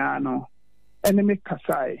Bonsinyina no enemy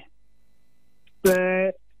kasai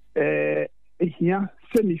the ehia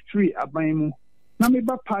semi free aban mu na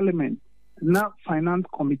meba parliament na finance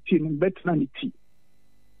committee no betnanity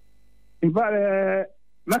ivare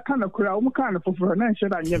na kana kura o kana foforo na nhye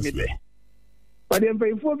da nya me de but em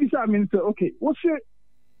pay for visa mean say okay wo se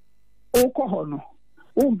o ko ho no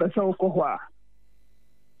wo mbesa o ko ho a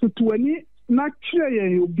tutuani na kire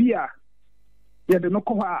ye obi a ye de no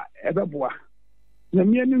ko ho a ebeboa na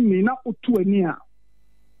mienu mi na otuani a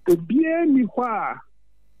obie mi ho a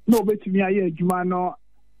na obetimi aye adwuma no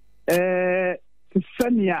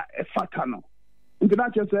senia efata no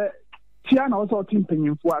ntina che se tia na so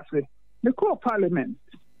timpanyimfo ase the core parliament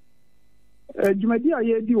jumadi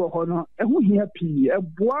aye di wo ho no ehu hia pi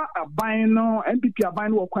eboa aban no MPP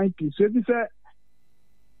aban no wo kwan pi so ebi se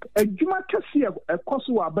adwuma kese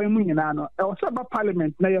ekoso wa aban mu nyina no e wo se ba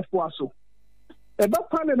parliament na yefo aso e ba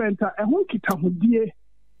parliament a ehu kitahudie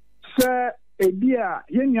se ebia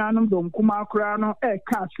yenyanum dom kuma akra no e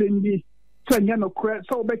ka asembi se nya no kra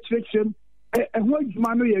se obekirechim ehu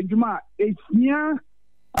adwuma no ye adwuma ehia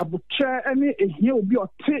abuche ene ehia obi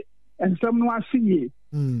ote ensem no asiye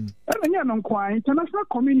enya no nkwan international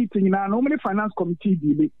community nyina no many finance committee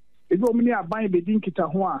bi ebi o many aban be din kita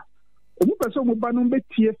ho a omu person mo ba no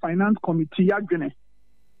betie finance committee yadwene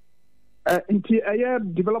inti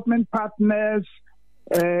development partners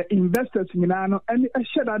investors nyina no ene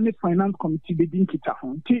sheda ne finance committee be din kita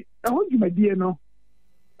ho nti eho dwumadie no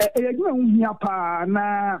yadwuma hu hia pa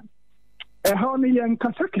na how ni yan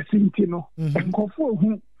kasa kesinti no nkofo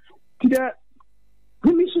hu ti de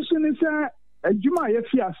mi susu ni say adwuma ye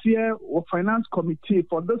fi ase o finance committee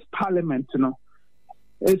for this parliament no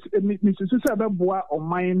is mi susu say beboa o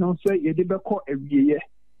man no say ye de beko awieye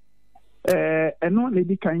eno le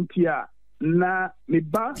di kanti a na me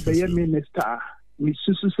ba be ye minister mi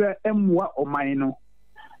susu say emwa o man no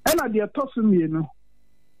ena de tosu mi no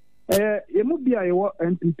ye mu bia ye wo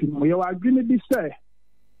MPP mo ye wa adwene bi say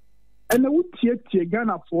ene wutie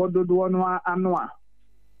Ghana for dodo no ano a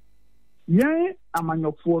yen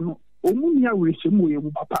amanyofo no omu nia wehemu ye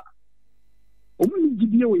mu papa omu ni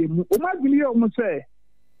gidie we mu omu adwene ye omu se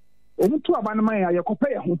omu to aban man ya yekopa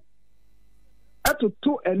ye ho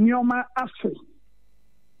atoto enioma afe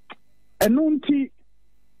enu nti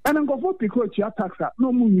ene ngofo piko tia taxa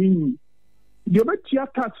no mu nyinyi de obetia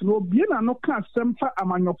tax no bie na no ka semfa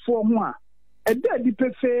amanyofo ho a eda di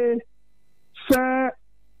pefe se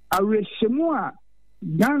areshemu a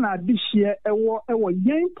Ghana dishie ewo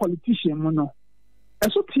yen politician mu no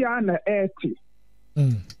eso tia na eti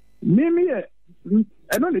mimi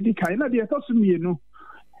eno le di kai na de to so mienu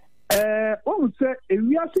o se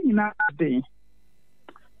ewiase nyina aden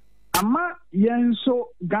ama yen so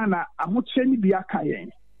Ghana amoche ni bia ka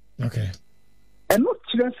yen okay eno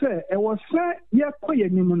kire se ewo se ye koye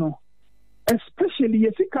nimu no especially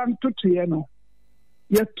ye sika ntoto ye no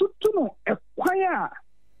ye tutu no ekwan a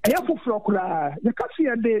eya foforo kura ye kasi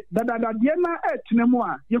ye de dadada de na etinemu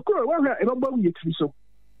a ye kuro wa hwa ebaba ye tiri so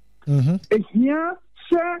ehia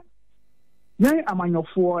se yan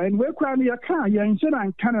amanyofo en we kura no ye ka ye nhyira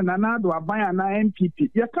nkan na na do aban na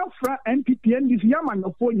MPP ye ka fra MPP ndisi ya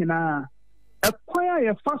amanyofo nyina ekwan a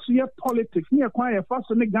ye fa so ye politics ni ekwan ye fa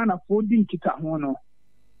so ne Ghana fo di nkita ho no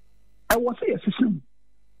e wo se ye system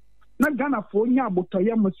na Ghana fo nya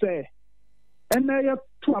abotoye mo se ene ye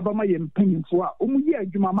to abama ye mpanyimfo a omu ye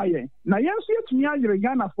adwuma ma ye na ye nso yetumi ayere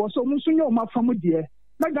Ghana fo so omu nso nye o mafam de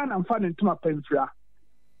na Ghana mfa ne ntoma pamfira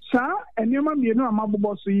sa enema mienu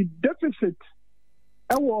amabobo so yi deficit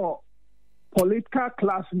ewo political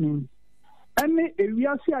class means ene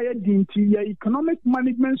ewiase aye dinti ye economic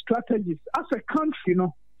management strategies as a country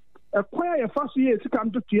no ekwa ye fa so ye sika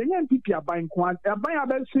ntoto ye MPP aban ko aban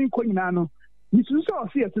abensin ko nyina no misusu so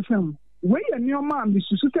se yesesem we ye neoma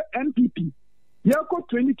misusu se MPP Yako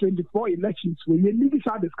 2024 elections we leave this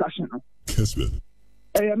discussion. Yes, man.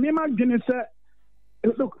 Mema Genesa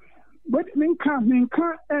look, but minka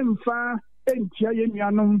emfa entia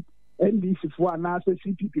yenuanom NDC for na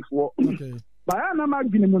CPP for. Okay. Ba na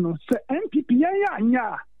magbinim no se MPP ya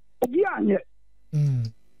anya obi anye.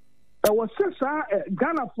 I was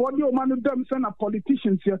Ghana for the man dem say na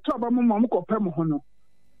politicians here to abamma mo kopem ho no.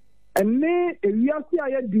 Ene ewiase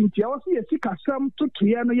aye dintia wo se yesika sam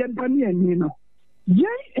tutuye no ye dane ani no.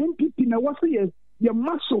 Yay MPP na wase ye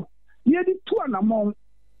maso ye di to anamon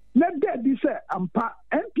na de di se ampa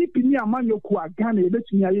MPP ni amanyoku Ghana ye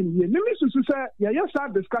betumi aye ni me susu se ye sa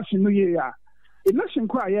discussion no ye ya election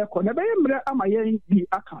kwa ye ko na be mre ama ye di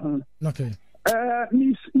aka ho okay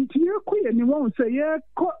ni ntiye ko ye ni won se ye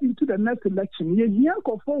go into the next election ye hia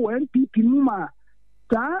ko for MPP mu ma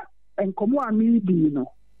ta enkomo ami di no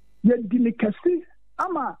ye di ni kasi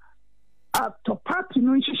ama at party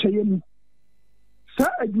no nhihye ye mu Sir,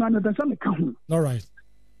 Edman, the Sam come. All right.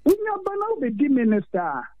 When you're banal, the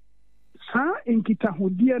minister, Sir, in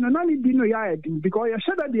Kitahudia, and only Dino Yadi, because you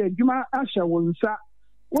said that the Juma Asha was, sir,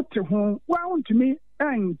 what to whom, well, to me,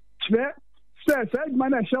 and Sir,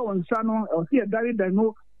 Edman Asha on Sano, or here, Daddy,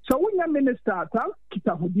 no. So when your minister,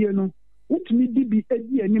 Kitahudia, no, what me be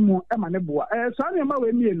anymore, Emaneboa, so I am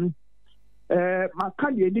away me. My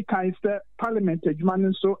candidate kind parliament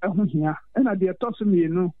adwuma so here and at the toss me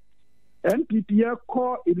no NPP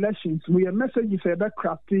call elections we a message for the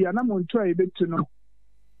crafty and I'm on try bit to know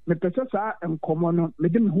me pesa and common me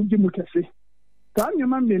dem hu gimu kese tan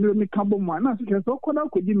nyama me no me kabo mo na so kese ko na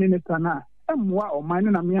ko di minister na emwa o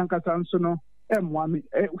man na me ankasa nso no emwa me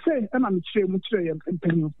say na me kire mu kire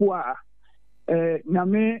mpanyinfo a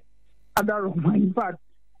nyame adaro man fact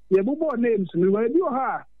ye bubo names me we bi o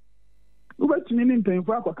ha ubetumi ni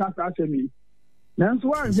mpanyinfo akọkasa asemi nanso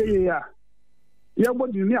wan hye ya ya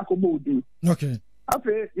gbodi ni akọbọ odi okay afi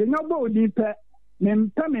ye nya gbọ odi pe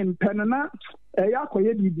mempe na ya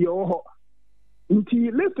akọye bibi ho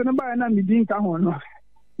nti list no ba na me din ka ho no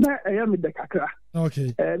na ya me de kakra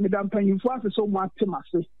okay me da mpanyinfo aseso mo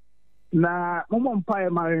atemase na mo mpae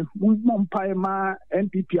ma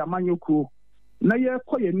NPP amanyoku na ye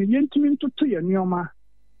koye ni yentumi ntoto ye nioma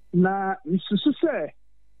na misusu se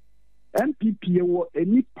NPP wo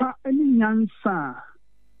enipa eni nyansa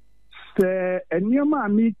se enioma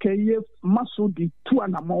mi keye maso di tu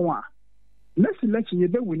anamoa next election ye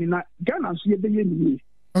be wini na Ghana so ye be ye ni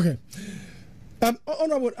okay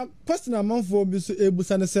honorable question among for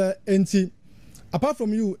Ebusane say enti apart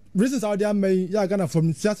from you reasons out there may ya Ghana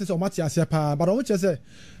from siasa or matiasia pa but I want to say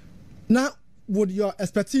now would your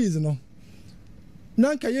expertise you know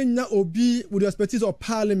Nanka yenya obi with the expertise of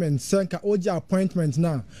parliament sanka oja appointment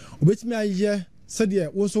now obetimi aye said here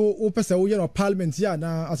also opese wo of parliament here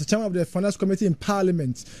now as a chairman of the finance committee in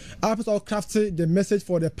parliament after crafting the message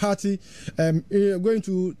for the party going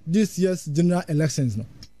to this year's general elections no.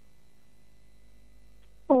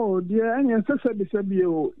 Oh dear, and yes said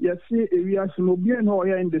yes see we are obi no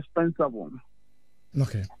oya indispensable.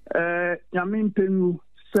 Okay. Yamin penu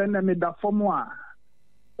send me da form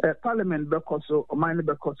Parliament bekoso o mine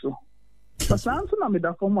bekoso. But answer na me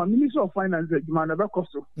da form Minister of Finance man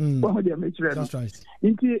bekoso. What dey make sure. That's right.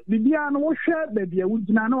 Inti bibia no wo hwe ba bia wo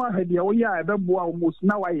gina na wa ha bia wo ya beboa almost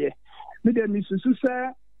na wa ye. Me dey misusu say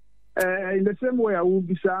in the same way I will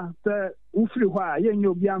be say wo free ho a ye nya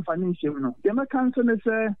obi amfani nhyem no. Dey me kan so ne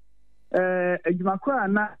say adwuma kra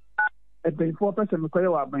na ebenfo person me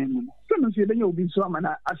koye wa ban mu. So no so ye nya obi so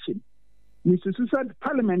amana ahye. Mr. Said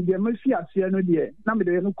Parliament, the Messia Siano dear,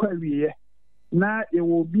 number no query, na ye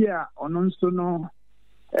will be a on no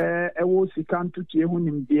a was he come to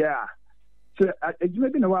him dear. So I may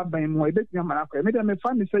be no one by my bit Yamaka, made a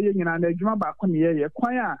funny saying and a drum back on the air,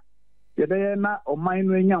 choir, the day not or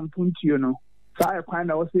mine young puntino. So I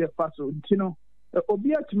find I was here fast, you know,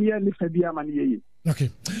 obia to me and if I be a money. Okay.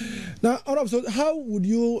 Now, so how would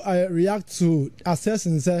you react to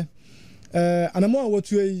assessing, say? And I'm more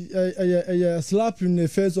to a slap in the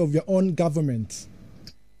face of your own government.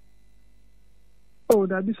 Oh,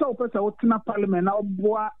 that is so person what na parliament now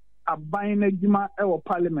boa a buying a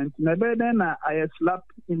parliament. Never then I slap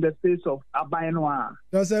in the face of a buying one.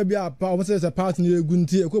 That's a part in your good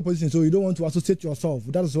position, so you don't want to associate yourself.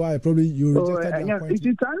 That's why probably you rejected the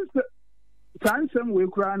appointment. It some way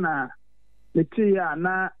crana the tia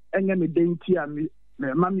na me dainty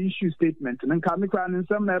Mammy issue statement and come and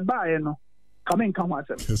some buy no coming come with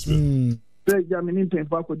them. Yes, ma'am. Germany paying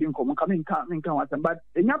for couldn't come coming with them. But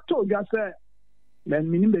in your told you say then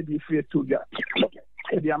meaning be free to get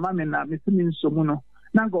the mammy na missing somuno.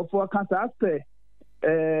 Now go for a cancer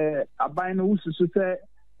a buying who say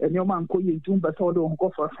and your man call you but don't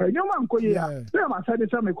go for your man call you. There must have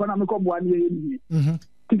some economical 1 year.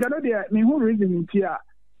 Together there, me who reason in here.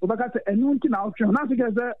 Because a new thing out now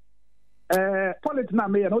because politics na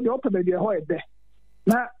me no the open be ho ebe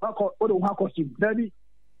na o ha costume daddy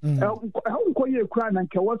how ko ye kra na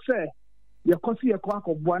nke wo say ye kosi ye kwa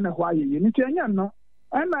ko bua na ho aye ni tianya no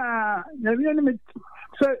na ya bi ni me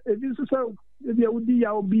say e bi so e udi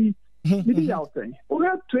ya obi ni di ya oten o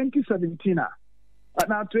 2017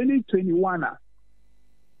 na 2021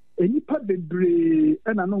 enipa bebre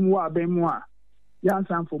na no mu aban mu a ya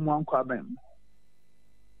nsan fo mu anko aban mu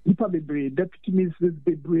nipa bebre deputy ministers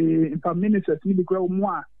bebre in ministers ni bi kra mu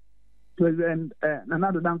a president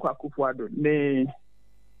Nana Danko Akufo-Addo ne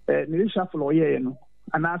reshuffle oye no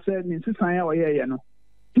ana say ni sisan ya oye no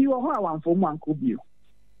ti wo ho awan fo mu anko bio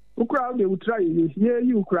ukra de utra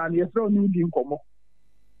ye ukra ne yesro ni di nkomo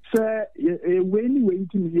say we ni we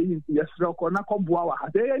ntimi ye yin yesro ko na ko boa wa ha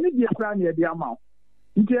dey ni di ukra ne de ama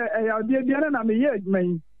nti dia na me ye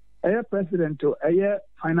adwuma president o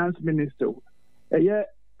finance minister o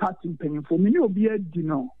party mpanyinfo me ne obi adi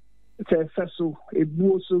no so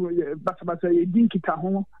ebuo so basa ye dinkita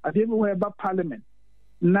ho ade bi ho ba parliament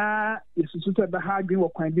na yesusu te ba ha adwin wo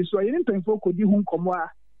kwan bi so ye mpanyinfo kodi ho nkomo a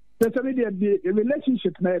so me the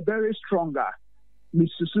relationship na very stronger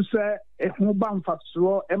misusu se ho ba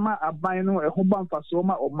mfaso ema aban no ho ba mfaso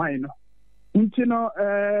ma oman no nti no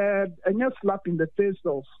enya slap in the face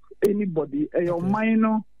of anybody oman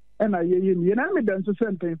no na ye na me dan so se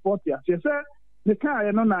mpanyinfo tia se the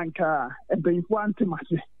car no nanka mpanyinfo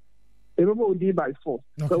antimase ebebo odi by force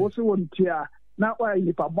so wo se won tia na why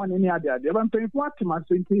nipa bone ni ade ba mpanyinfo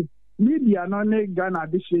antimase nti media no ne Ghana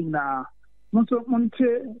adihye na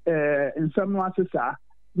monte nsam no asesa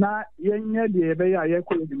na yenye de ebe ya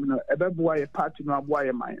yekodim no ebeboa ye party no aboa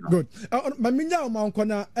ye man no good maminya o manko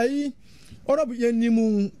na orobu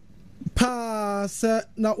yenimu pa se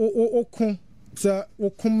na okun se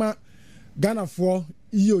okuma Ghana for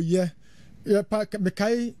iyoye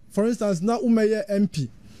mekai for instance na umeye MP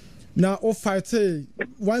na o fight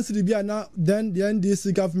once the bia na then the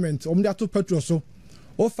NDC government omde ato petrol so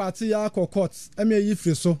o fight ya courts emeyi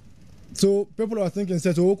free so people are thinking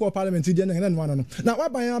say to go parliament dey na one no na wa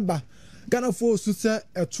ban aba Ghana for so say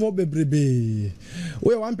eto bebrebe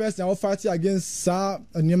we one person o fight against sa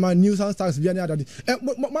nyema news and tax bia na adade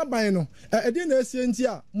ma ban no e dey na esie nti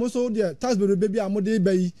a mo so dey tax bebrebe bia mo dey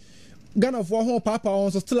bayi Ghana for ho papa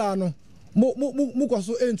on so still no mo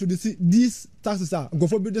so introduce these taxes are go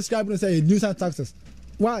for be describing say news and taxes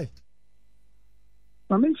why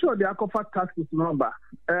I make sure the akofa taxes number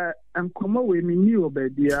and come away me new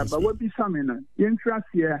obedia but what be something interest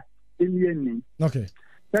here in yen okay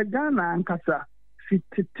the Ghana ankasa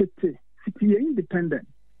city independent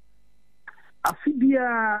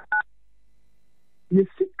afibia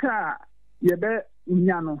yesika yebe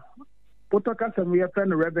nyano potaka some we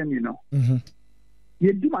friend revenue no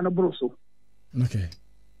ye di man broso okay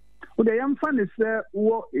o de yam fan is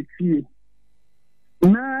wo efie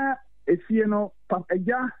na efie no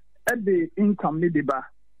eja at the income ni diba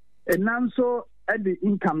enanso at the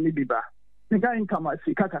income ni diba nika income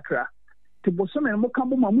asika kakra te bosome mo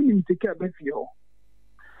kambo ma mu nim tike ba fie ho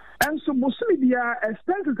enso bosome dia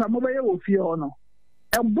expenses amobaye wo fie ho no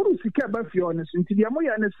eburu sika ba fie ho no nti dia mo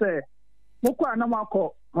ya ne se mo kwa na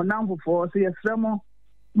makọ onamfofo se yefre mo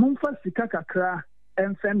mumfa sika kakra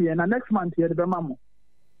enfem ye na next month ye de be mamo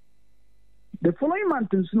the following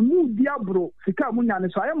month nso mu diabro sika munya ne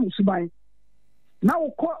so ayam suban na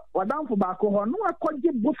ukọ wadamfo ba ko ho no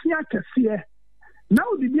akọje bofia kese na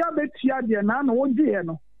odibia betia de na na wogye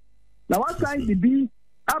no na wasan dibi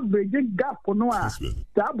abrege gap no a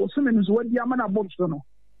ta bosome nso wadi amana bobso no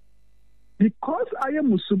because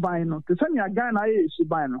ayam suban no te sanya gan na ayam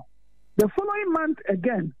suban no the following month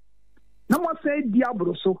again na mo say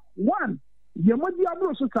diabro so one ye mo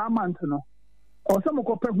diabro so ta month no o se mo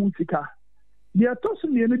ko pe hu sika de to so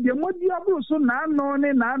ne de mo diabro so na no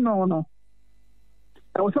ne na no no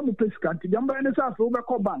I was some pesca to jump in the south over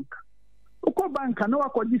bank. Oko bank no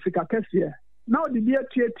akodi sika kese. Now the dear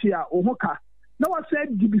tia ohoka. Now I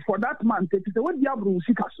said before that month it is what diabro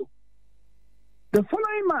sika so. The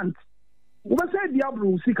following month we said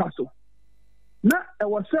diabro sika so. Na I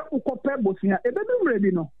was say oko pe bosia e be dum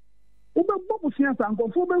ready no. Ube bobosia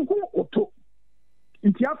sankofo be hu oto.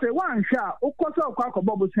 Nti afa wan hwa oko se oko akọ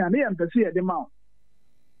bobosia na yem pese ye de ma.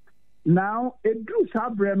 Now edu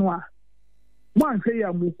sabre no a one say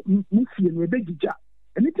ya mu fie no ebegija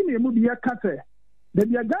anything e mu bi ya kase da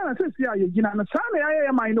bi Ghana say say ya gina na sa na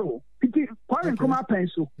ya man no piti kwaren kuma pen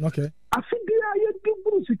so okay afibia ya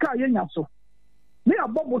duburu sika ya nya so me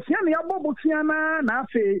abobosia na ya abobosia na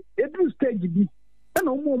afa edu stage bi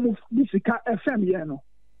na omo bi sika FM ye no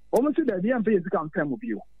omo say da bi am fe sika am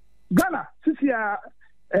bi o Ghana sisi ya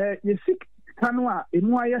ye sik kanu a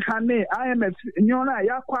enu aye ha ne IMF nyona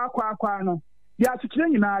ya kwa no ya tukire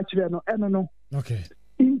nyina akire no eno no okay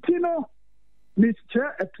intino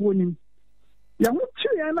Mr. Atwonim ya muchi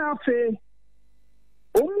ya na afe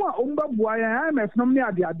omwa ombabua ya IMF no ne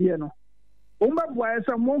ade no ombabua ya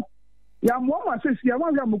samo ya mo asesi ya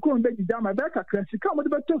wanga mukuru mbeji jama be kakra sika mo de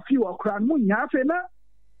beto fuel kra no nya afe na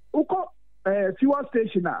uko fuel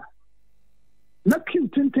station na kim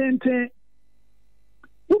tententen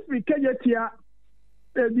ufi kejetia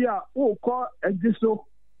ebia uko egiso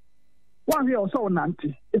one here also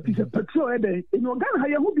nanti if it's a petrol in Ghana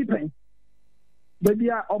you will be paying but they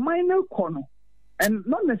are minor corner and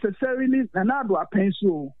not necessarily another paying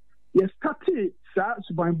so you started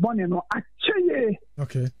so by bonnie no actually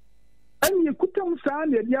okay and you could tell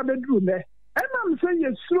son the bedroom there and I'm saying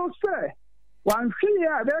you slow say one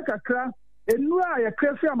here there kakra enura ya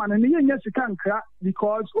krefi amana ne yenya sika nkra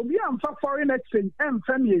because obi amfa foreign exchange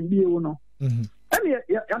emfa ne yebie no and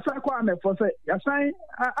ya san kwa me for say ya san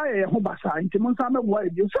aye ho basa nti mo san me boa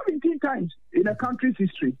ebie 17 times in a country's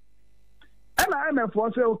history and I am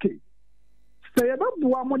for say okay say ya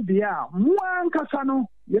boa mo dia mo ankasa no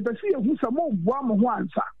ye be se ehu sa mo boa mo ho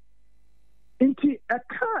ansa nti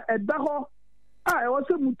eka eda ho a e wo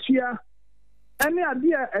se mutua ene ade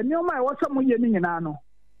ene o ma e wo se mo ye ni nyina no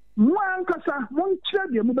mo ankasa mo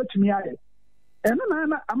nkyerɛ de mo betumi aye eno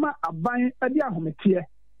na ama aban ade ahomete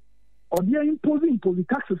ode impose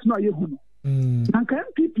taxes no aye hu no anka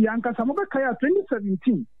MPP ankasa mo beka ya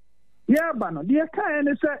 2017 ya ba no de ka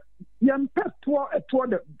ene se yam peto eto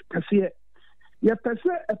de kase ya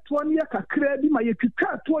pese eto ne ya kakra bi ma ye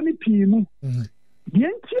twitwa eto ne pii mu de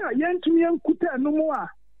nti a yentumi enkuta no mu a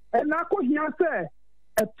ena ko hia se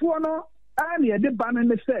eto no a ne de ba no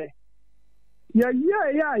ne se ya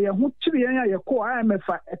ye ho kyire yan ya ye ko IMF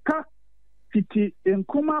eka fiti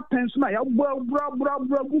enkuma pensuma ya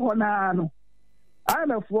bra gu ho na no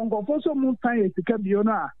IMF wongo so mu tan etika bio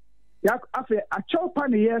no a ya afi achopa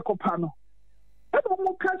ne ye kopa no ebo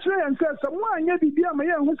mu ka kyire yan se mo anya bibia ma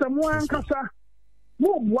ye hu se mo ankasa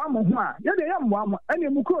mo boa mo ho a ye de ya mo amo ene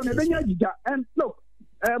mu kro ne benya gija and look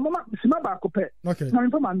mama sima ba ko pe na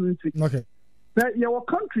informa no nti okay that your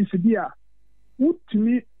countries dia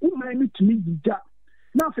utumi umani tumi gija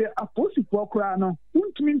na fe aposi kwa kra no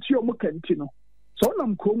untumi nti o mo kanti no so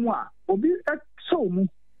nam kromu a obi so mu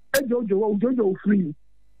ejojo free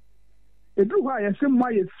edu ha ya sem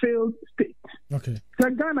my failed state okay so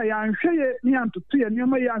Ghana ya nhwe ni antoto ye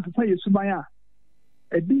nyoma ya antoto ye suban a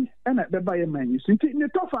ebi na beba ye man so nti ne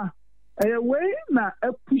tofa we na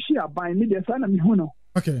apushi aban ni de sa na mi hu no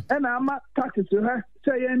okay na ama taxes ha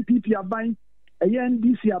say NPP aban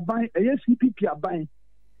NDC aban CPP aban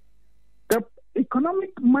the economic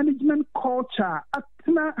management culture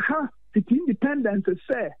atna ha city independence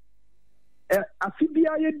say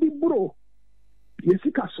afibia ye di bro ye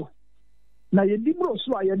sikaso na ye di bro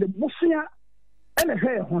so aye de bofia ene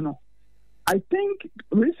he ho no I think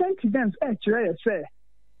recent events actually say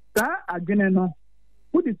that agene no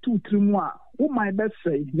wo di two three mu a wo my best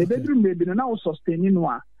say the bedroom maybe no na sustain no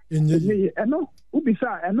a eno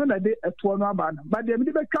ubisa eno na de eto no aba no but dem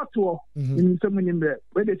de be twato in somuni mbe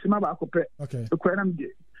we de sima ba akopɛ okay ekwanam de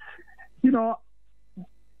you know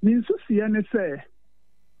min so sie ne say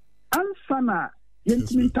ansana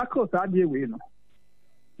yentimi tackle sa de we no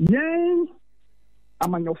yen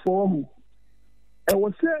amanyofo ho e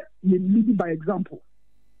wo say ye lead by example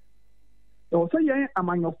e wo say yen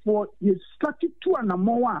amanyofo ye strategy to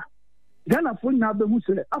anamo a Ghana fo nya be hu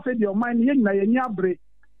say afa de o man ye nya ye nya abre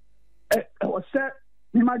was said,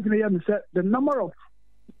 imagine the number of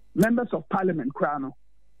members of parliament, Crown,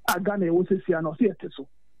 Ghana was a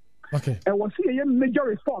okay. I was seeing major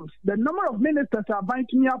reforms. The number of ministers are buying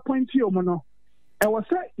to me appoint you, Mono. I was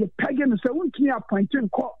saying, you pagan, so won't me appoint you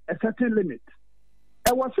a certain limit.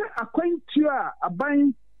 I was saying, acquaint you are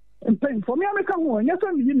buying and paying for me. I make a one. Yes,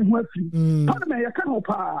 I'm in Westry. Parliament, you can't hope.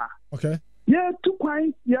 Okay. Yeah, too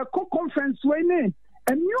quiet. Yeah, conference way name.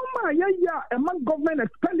 And you ma ya among government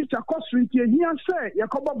expenditure cost rate here say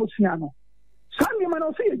Yakoba Bosiano. Sani man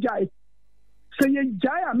o say jai. Say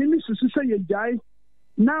jai a mimi susu say jai.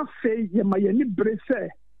 Na fe ye ma ye ni brese.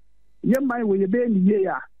 Ye mai we ye be ni ye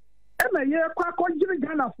ya. E ma ye kwa ko jiri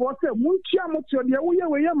Ghana for say muntia motio de wo ye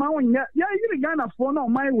we ye ma wonya. Ya jiri Ghana for no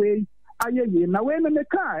my way aye ye. Na we me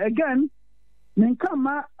car again. Nenka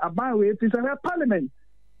ma aban we fi say parliament.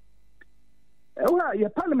 Well, your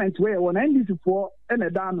parliament way on NDC for and a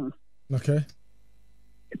dano. Okay.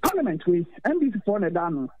 Parliament way NDC for and a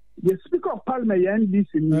dano. The Speaker of Parliament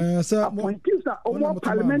NDC appointees are all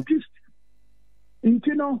parliamentarists.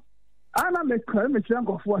 You know, I make a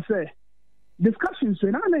of what say discussions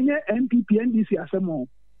when I hear MPP NDC as a more.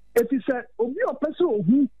 It is a obvious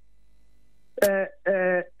person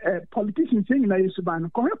who politicians saying that you ban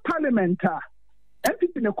parliament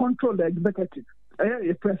MPP in control the executive.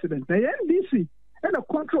 A president, the NDC, and a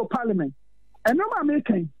control parliament. And no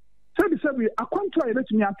American. So the survey, a control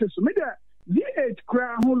let me after so maybe VH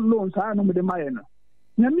crown loans are no with the Mayana.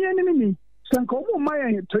 Yami enemy, Sanko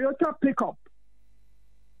Maya Toyota pickup,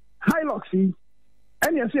 Hilux, and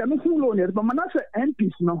you see a new loan, but Manasa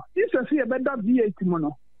MPs no. This is a better VH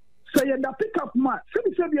mono. So you da pickup ma. So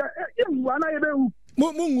the survey, one I ever.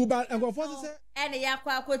 Mungu ba ngofo se ene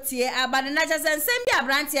yakwa akotie abane na chese nsem bi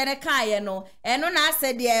abrante ene kaaye no eno na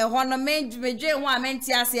ase de ho no medwe ho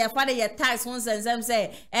amenti ase e fa de ye tax ho nsem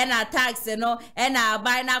se ena tax no ena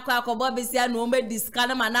aban na akwa akobo besia no me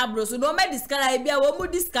diskano ma na bro so no me diskano e bia wo mu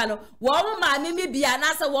diskano wo mu maame mi bia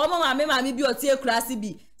na se wo mu maame bi otie kurase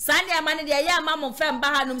bi Sunday amane de ya mamon fem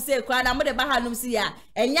bahanum se kwa na mo de bahanum se ya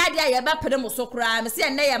enya de ya ba pede mo so kra me se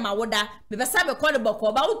enne ya mawoda me be sa be kɔ de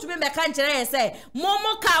bɔkɔ ba wotumi me ka nkere ye se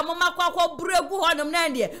momo ka mo makwakɔ buregu honum na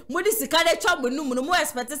de mo di sika de twabo num no mo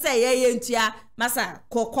expect se ye ntua masa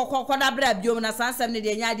kɔ na bra biom na sansem ne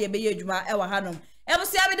de enya de be ye adwuma e wa hanom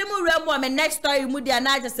ebusi abede mu wura mu me next story mu de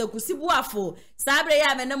na agese kusi boafo sabre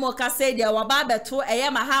ya me ne mo ka se de wa ba beto eye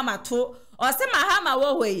Mahama to Ose Mahama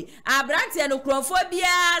wohoi abrantie no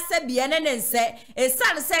krofobia se bia ne nse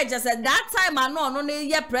esan se just that time no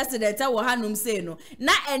ne president wo hanum se no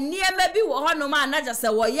na eniema bi wo honum na just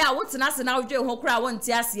wo ya wotena se na wodwe ho kra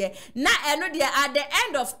wonti ase na eno de at the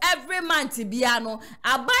end of every month bia no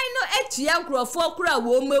aban no etua krofo kra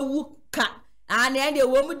wo mewu ka and the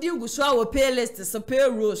woman did so pay list so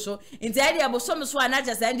payroll so in the idea of some so na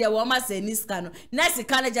just and the woman say niska no next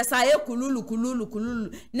can just say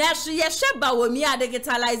kululu na so ye sheba wo mi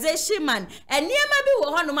digitalization man and niema bi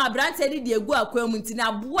wo hono ma brand edi de egu akwam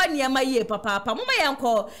ntina boa niema ye papa mama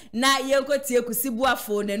yenko na yenko tie kusi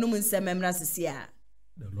boafo na num nsememra sesia.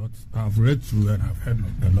 A lot I've read through and I've heard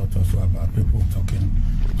a lot also about people talking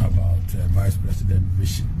about Vice President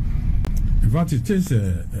vision. In fact, it is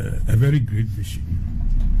a very great vision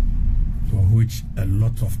for which a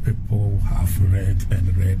lot of people have read.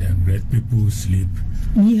 People sleep.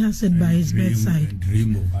 He has it by his bedside. And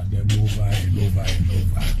dream over them over and over and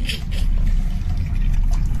over.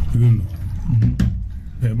 You know,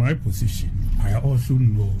 in my position, I also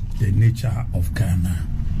know the nature of Ghana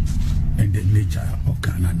and the nature of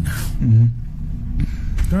Ghana now.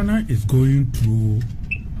 Ghana is going through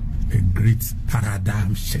a great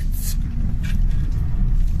paradigm shift.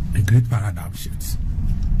 A great paradigm shift.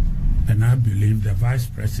 And I believe the Vice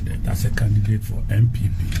President as a candidate for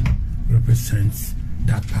MPP represents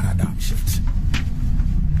that paradigm shift.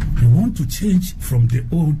 We want to change from the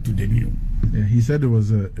old to the new. Yeah, he said it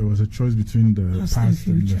was a choice between the past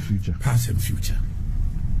and the future. Past and future.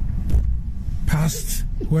 Past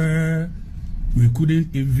where we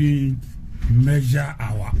couldn't even measure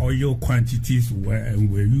our oil quantities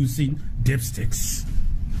and we're using dipsticks.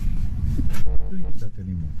 Don't use that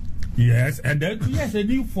anymore. Yes, and then yes, a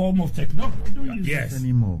new form of technology. Don't use that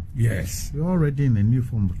anymore. Yes. We're already in a new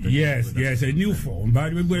form of technology. Yes, a new form,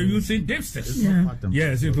 but we were using dipsticks. Yeah.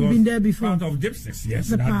 Yes, it was been there before. Part of dipsticks. Yes,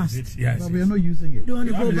 the past. Yes. But we are not using it. We don't want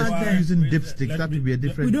to go back there. Using dipsticks, that would be a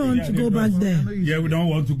different We don't want to go back there. Yeah, we don't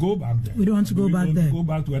want to go back there. We don't want to go back there. Go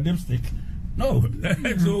back to a dipstick. No.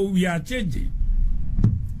 So we are changing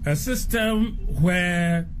a system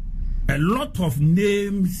where a lot of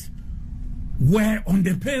names were on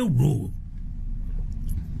the payroll.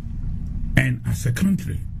 And as a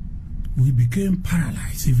country, we became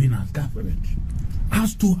paralyzed, even as government,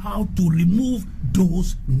 as to how to remove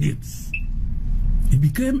those names. It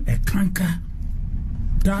became a canker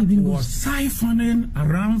that was siphoning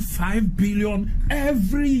around 5 billion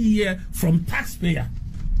every year from taxpayer.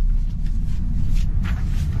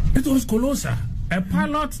 It was colossal. A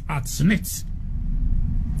pilot at SNIT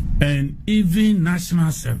and even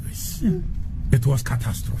National Service. It was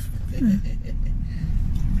catastrophic.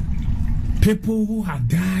 People who had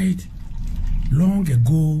died long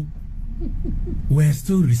ago were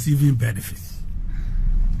still receiving benefits.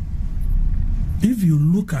 If you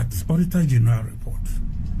look at Auditor General report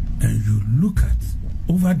and you look at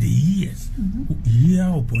over the years, year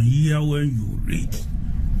upon year, when you read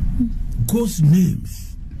ghost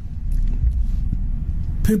names,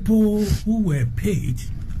 people who were paid,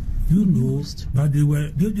 you know, but they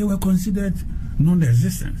were considered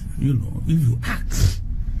non-existent, you know, if you ask.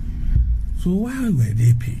 So why were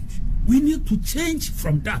they paid? We need to change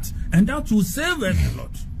from that, and that will save us a lot.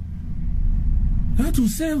 That will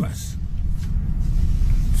save us.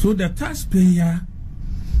 So the taxpayer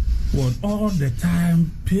was all the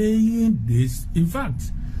time paying this. In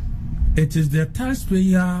fact, it is the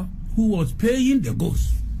taxpayer who was paying the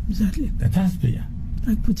ghost. Exactly. The taxpayer.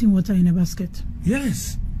 Like putting water in a basket.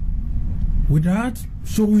 Yes. Without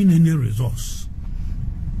showing any resource.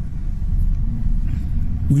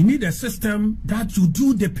 We need a system that you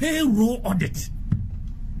do the payroll audit.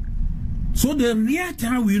 So the real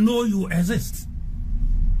time we know you exist.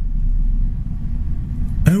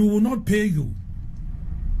 And we will not pay you.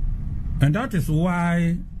 And that is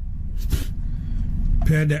why,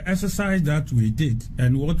 per the exercise that we did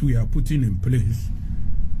and what we are putting in place,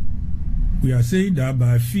 we are saying that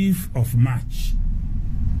by 5th of March,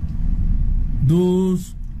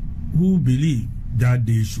 those who believe that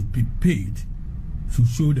they should be paid should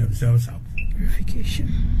show themselves up. Verification.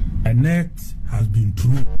 A net has been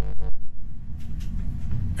thrown.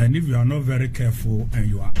 And if you are not very careful and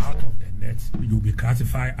you are out of the net, you'll be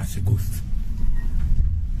classified as a ghost.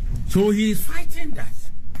 So he is fighting that.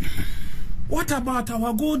 What about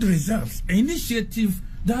our gold reserves? An initiative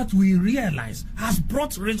that we realize has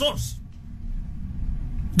brought results.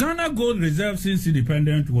 Ghana gold reserves since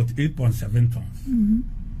independence was 8.7 tons.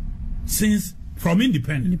 Since from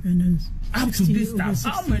independence up to this time,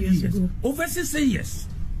 how many years? Over 60 years.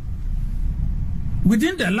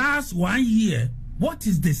 Within the last 1 year, what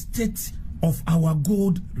is the state of our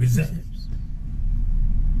gold reserves?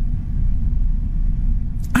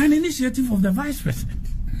 An initiative of the Vice President.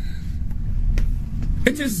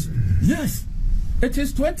 It is, yes, it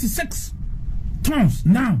is 26 tons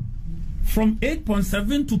now. From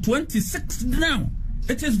 8.7 to 26 now.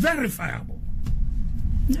 It is verifiable.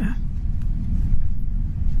 Yeah.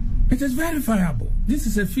 It is verifiable. This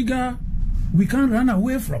is a figure we can't run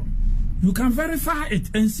away from. You can verify it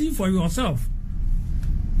and see for yourself.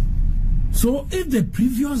 So if the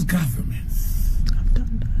previous governments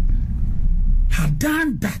had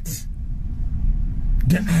done that,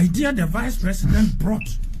 the idea the Vice President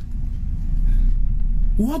brought,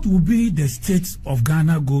 what would be the state of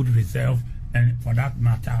Ghana gold reserve and, for that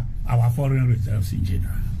matter, our foreign reserves in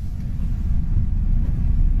general?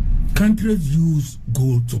 Countries use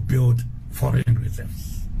gold to build foreign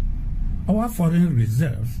reserves. Our foreign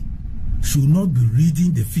reserves should not be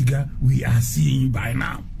reading the figure we are seeing by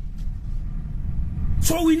now.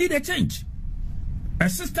 So we need a change. A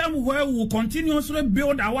system where we will continuously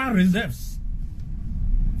build our reserves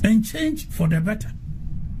and change for the better.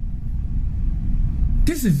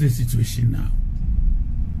 This is the situation now.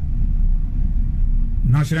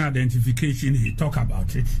 National identification, he talked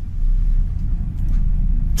about it.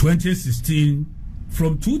 2016,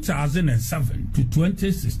 from 2007 to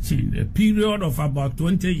 2016, a period of about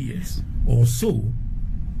 20 years or so,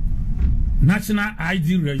 national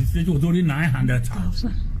ID registration was only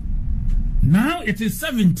 900,000. Now it is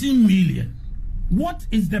 17 million. What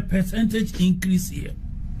is the percentage increase here?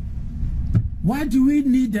 Why do we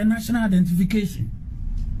need the national identification?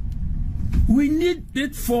 We need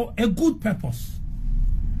it for a good purpose.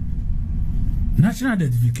 National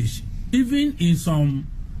identification. Even in some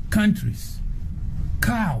countries,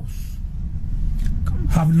 cows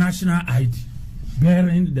have national ID,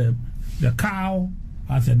 bearing the cow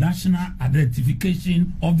has a national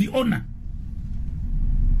identification of the owner.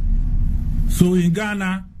 So in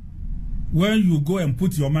Ghana, when you go and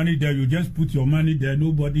put your money there, you just put your money there,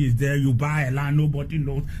 nobody is there, you buy a land, nobody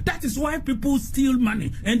knows. That is why people steal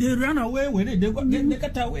money and they run away with it, they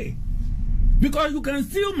get away. Because you can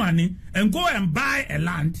steal money and go and buy a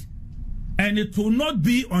land and it will not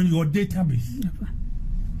be on your database.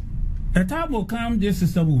 A time will come, this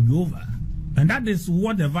system will be over. And that is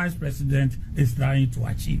what the Vice President is trying to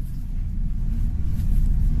achieve.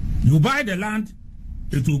 You buy the land,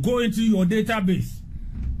 it will go into your database.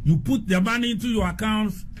 You put the money into your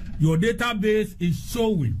accounts, your database is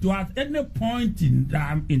showing. So at any point in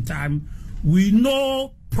time, we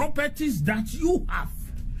know properties that you have.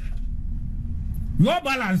 Your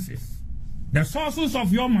balances, the sources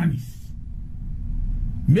of your monies,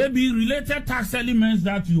 maybe related tax elements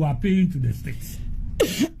that you are paying to the state.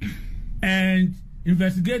 And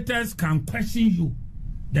investigators can question you,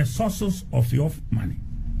 the sources of your money.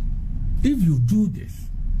 If you do this,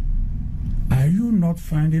 are you not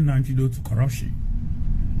finding antidote to corruption?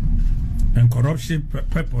 And corruption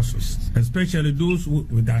purposes, especially those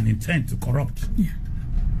with an intent to corrupt. Yeah.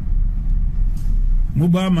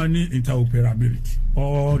 Mobile money interoperability,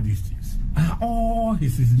 all these things are all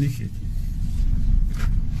his initiatives.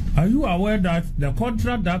 Are you aware that the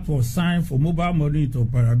contract that was signed for mobile money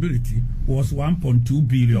interoperability was $1.2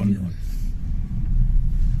 billion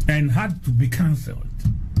and had to be cancelled?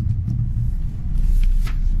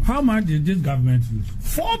 How much did this government use?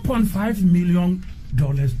 $4.5 million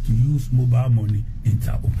to use mobile money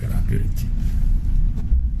interoperability.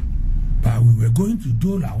 But we were going to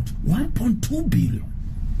dole out $1.2 billion.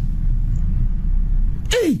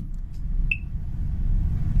 Hey!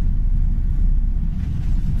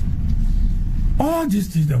 All these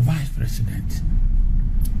things the Vice President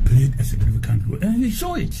played a significant role. And he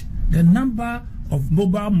showed it. The number of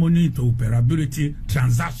mobile money interoperability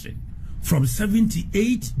transactions from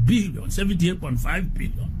 78 billion, 78.5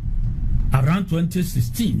 billion around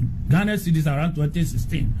 2016, Ghana cedis around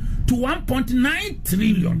 2016, to 1.9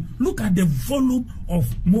 trillion. Look at the volume of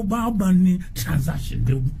mobile money transactions,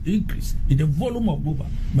 the increase in the volume of mobile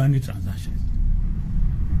money transactions.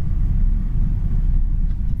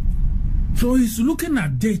 So he's looking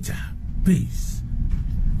at database,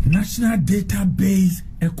 national database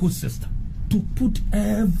ecosystem, to put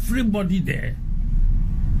everybody there.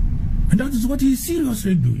 And that is what he's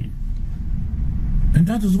seriously doing. And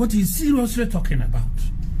that is what he's seriously talking about.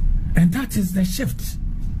 And that is the shift.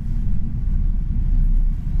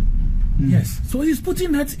 Yes. So he's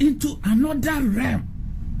putting that into another realm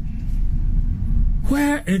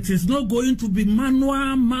where it is not going to be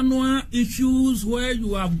manual issues where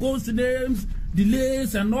you have ghost names,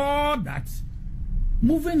 delays, and all that.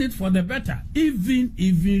 Moving it for the better. Even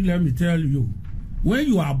let me tell you, when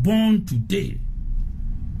you are born today,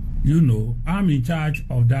 you know, I'm in charge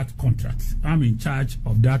of that contract. I'm in charge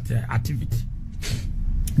of that activity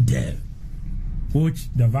there, which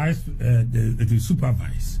the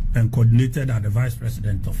supervised and coordinated at the vice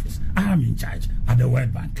president office. I am in charge at the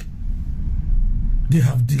World Bank. They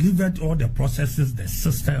have delivered all the processes, the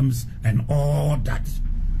systems, and all that.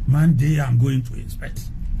 Monday, I'm going to inspect.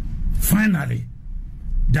 Finally,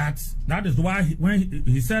 that is why when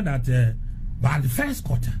he said that by the first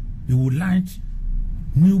quarter, he would launch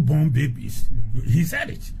newborn babies. He said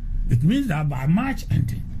it. It means that by March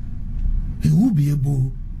ending, he will be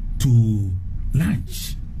able to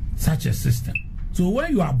launch such a system. So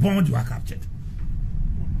when you are born, you are captured.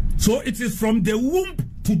 So it is from the womb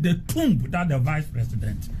to the tomb that the vice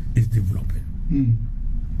president is developing.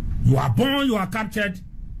 You are born, you are captured.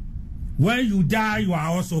 When you die, you are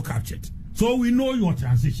also captured. So we know your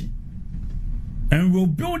transition. And we'll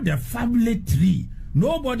build the family tree.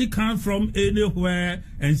 Nobody comes from anywhere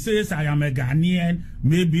and says, I am a Ghanaian,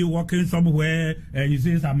 maybe working somewhere, and he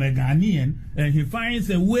says, I'm a Ghanaian, and he finds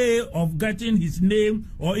a way of getting his name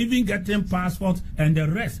or even getting passport and the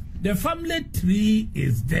rest. The family tree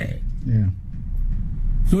is there. Yeah.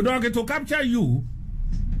 So dog, to capture you,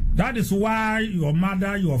 that is why your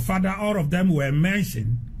mother, your father, all of them were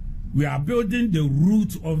mentioned. We are building the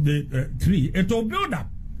root of the tree. It will build up.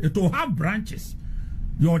 It will have branches.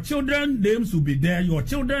 Your children's names will be there. Your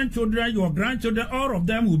children, your grandchildren, all of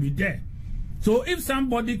them will be there. So if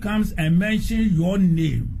somebody comes and mentions your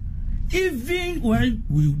name, even when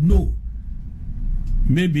we know,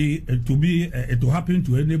 maybe it will happen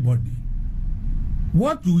to anybody,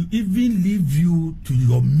 what will even leave you to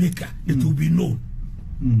your maker, it will be known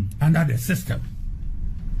under the system.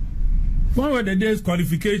 One of the days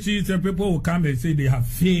qualifications, and people will come and say they have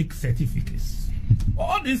fake certificates.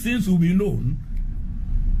 All these things will be known.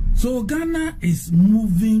 So Ghana is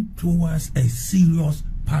moving towards a serious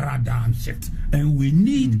paradigm shift, and we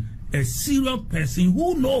need a serious person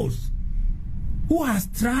who knows, who has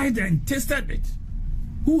tried and tested it,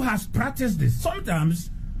 who has practiced this. Sometimes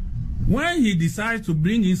when he decides to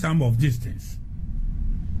bring in some of these things,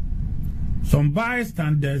 some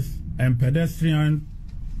bystanders and pedestrians,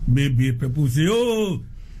 maybe people say, oh,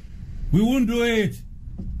 we won't do it.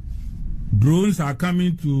 Drones are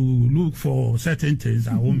coming to look for certain things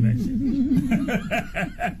I won't mention.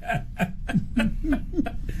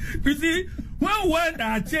 You see, when words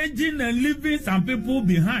are changing and leaving some people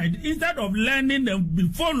behind, instead of learning and be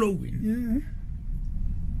following,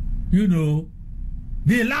 you know,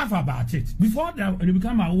 they laugh about it. Before they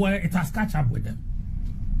become aware, it has catch up with them.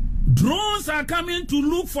 Drones are coming to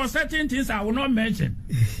look for certain things I will not mention.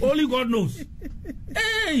 Only God knows.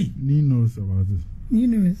 Hey! He knows about this. He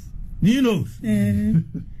knows. He knows. Hey!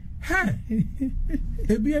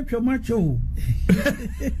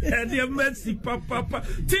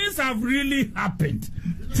 Things have really happened.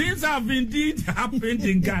 Things have indeed happened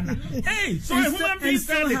in Ghana. Hey! So a human being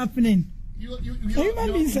said it. Happening.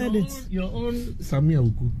 Human being said it. Your own Samia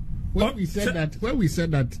Uku. When we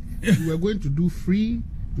said that we were going to do free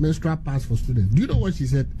menstrual pass for students. Do you know what she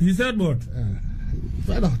said? He said what?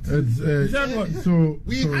 Find out. He said what? So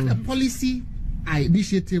we had a policy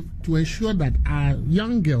initiative to ensure that our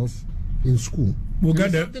young girls in school will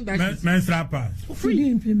get the menstrual pass. For free. Did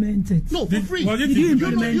you implement it? No, for free. Did you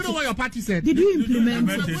implement it? You know what your party said? Did you implement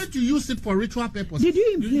it? We're going to use it for ritual purposes. Did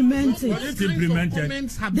you implement it? Was it implemented?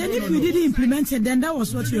 Then if you didn't implement it, then that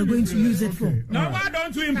was what you were going to use it for. Now why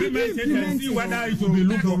don't you implement it and see whether it will be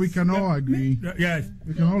looked So we can all agree. Yes.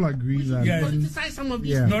 We can all agree that. Yes. Politicize some of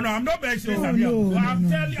these. Yeah. No, I'm not mentioning Samuel.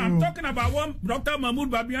 I'm talking about what Dr.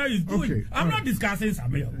 Mahmoud Babia is doing. Okay. I'm not discussing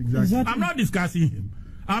Samuel. Exactly. I'm not discussing him.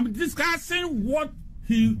 I'm discussing what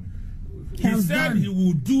he said done. he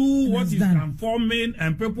would do, what he's transforming,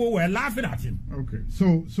 and people were laughing at him. Okay,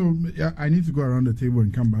 so yeah, I need to go around the table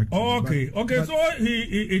and come back. Okay, but so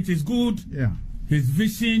it is good. Yeah, his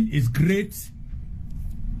vision is great.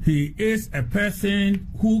 He is a person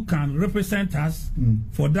who can represent us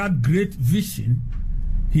for that great vision.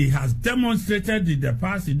 He has demonstrated in the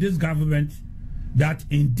past in this government that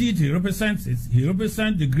indeed he represents it. He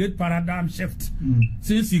represents the great paradigm shift.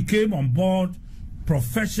 Since he came on board,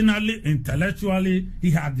 professionally, intellectually,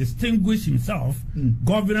 he has distinguished himself.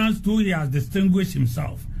 Governance too, he has distinguished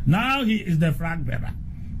himself. Now he is the flag bearer.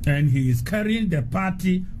 and he is carrying the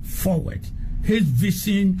party forward. His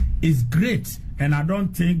vision is great, and I don't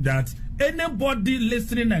think that anybody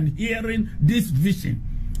listening and hearing this vision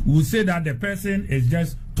will say that the person is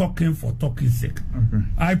just talking for talking's sake. Okay.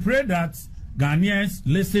 I pray that Ghanaians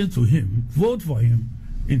listen to him, vote for him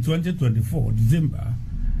in 2024, December,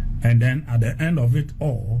 and then at the end of it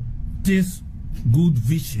all, this good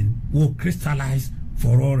vision will crystallize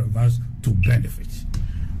for all of us to benefit.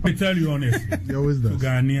 I tell you honestly, to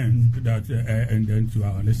Ghanaians that, and then to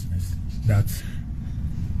our listeners, that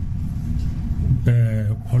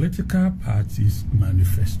political parties'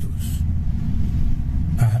 manifestos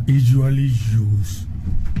are usually used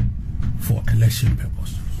for election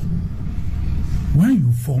purposes. When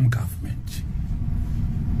you form government,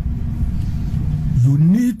 you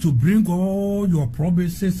need to bring all your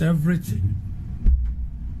promises, everything,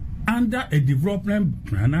 under a development,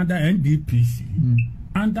 under NDPC,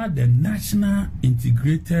 under the National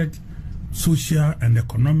Integrated Social and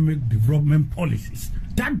Economic Development Policies.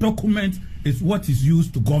 That document is what is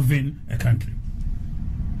used to govern a country.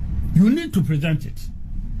 You need to present it.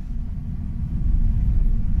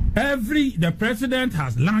 The president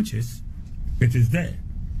has launches, it is there.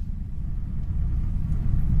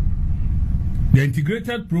 The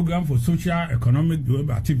integrated program for social economic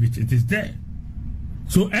development activity, it is there.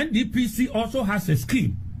 So NDPC also has a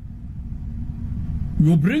scheme.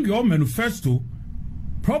 You bring your manifesto,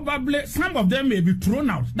 probably some of them may be thrown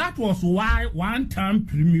out. That was why one-time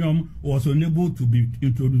premium was unable to be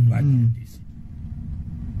introduced by the NDC.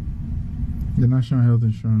 The national health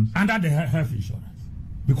insurance. Under the health insurance.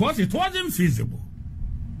 Because it wasn't feasible.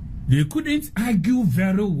 They couldn't argue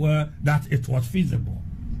very well that it was feasible.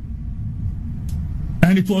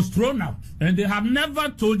 And it was thrown out. And they have never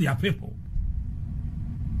told their people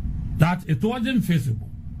that it wasn't feasible.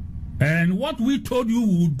 And what we told you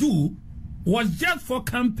we would do was just for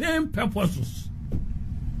campaign purposes.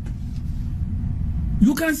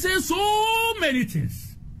 You can say so many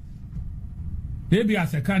things, maybe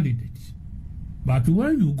as a candidate. But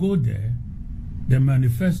when you go there, the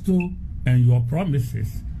manifesto and your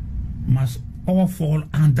promises must all fall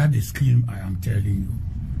under the scheme I am telling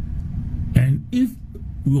you. And if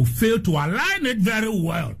you fail to align it very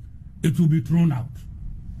well, it will be thrown out.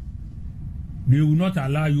 They will not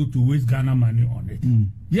allow you to waste Ghana money on it.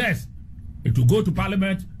 Yes, it will go to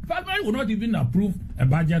Parliament. Parliament will not even approve a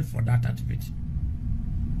budget for that activity.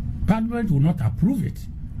 Parliament will not approve it.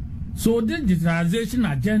 So this digitalization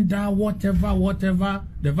agenda, whatever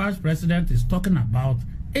the Vice President is talking about,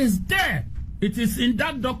 is there. It is in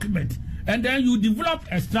that document. And then you develop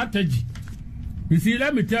a strategy. You see,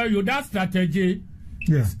 let me tell you, that strategy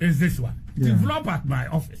is this one. Developed at my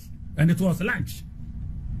office. And it was launched.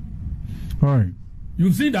 All right.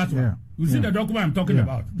 You see that one? You see the document I'm talking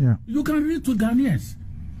about? You can read to Ghanaians.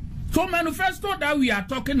 So manifesto that we are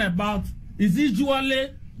talking about is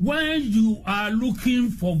usually when you are looking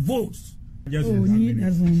for votes.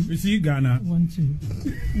 You see, Ghana,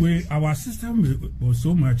 our system was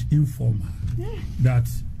so much informal that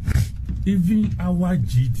even our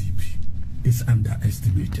GDP is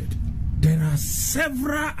underestimated. There are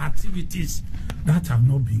several activities that have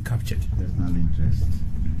not been captured. Personal interest.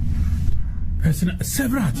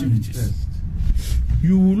 Several activities.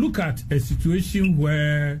 You look at a situation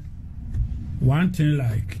where one thing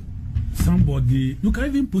like somebody, you can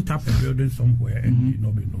even put up a building somewhere and it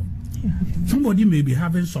not be known. Somebody may be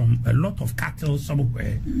having a lot of cattle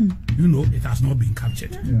somewhere, you know, it has not been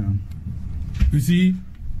captured. You see,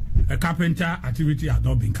 a carpenter activity has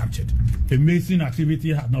not been captured. A mason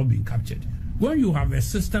activity has not been captured. When you have a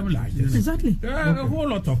system like this, there are a whole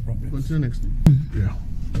lot of problems. What's the next?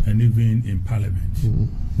 And even in Parliament,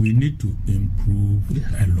 we need to improve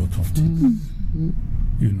a lot of things.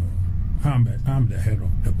 You know, I'm the head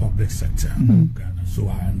of the public sector of Ghana, so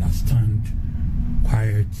I understand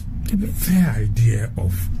quite a fair idea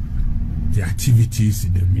of the activities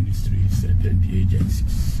in the ministries and then the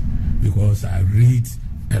agencies, because I read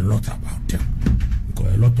a lot about them,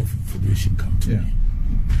 because a lot of information comes to me.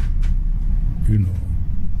 You know,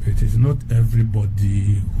 it is not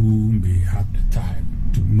everybody who may have the time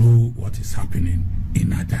to know what is happening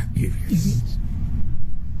in other areas.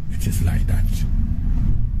 It is like that.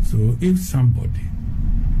 So if somebody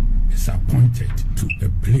is appointed to a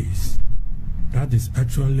place that is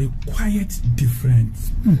actually quite different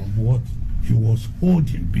from what he was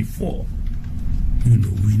holding before, you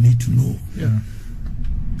know, we need to know.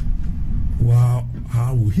 Well,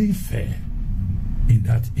 how will he fare in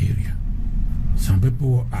that area? Some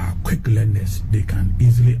people are quick learners, they can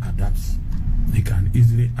easily adapt. They can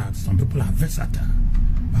easily act. Some people are versatile,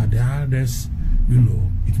 but the others, you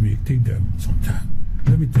know, it may take them some time.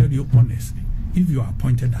 let me tell you honestly, if you are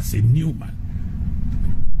appointed as a new man,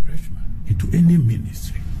 freshman, into any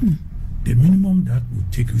ministry, the minimum that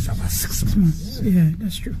would take you is about 6 months. Yeah,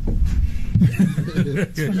 that's true.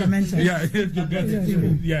 It's fundamental. Yeah, to get to get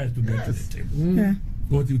to the table. Yeah.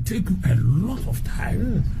 But it will take you a lot of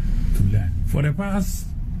time to learn. For the past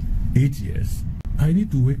 8 years, I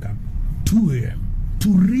need to wake up 2 a.m.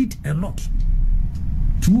 to read a lot.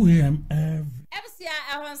 2 a.m. every.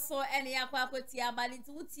 So any aquatia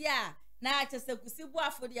balintutia. Na chese kusi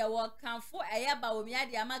boafo de wo kanfo eyaba omia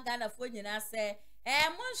de amagana fo nyina se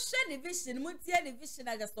mun hwe division mun tie division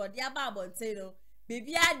aga so de aba abontero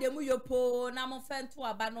bibia de mu yopo na mon fento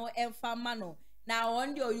aba no emfa ma no na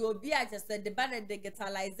on de obi a chese de bad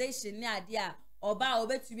digitalization ni ade a oba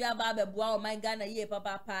obetumi aba abeboa o my Ghana ye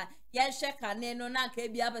papa ye hwe kane no na ka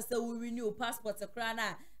bia be se wo renew passport kra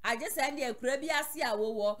na I just send you a crabby asia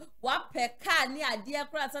wo pe car ni ade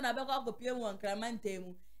kra na be kwa kopie mu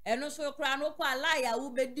ankramantemu eno so kra no kwa laya wo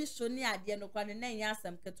be di so ni ade no kwa ne nan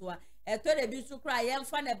yasam ketoa eto de bi so kra ye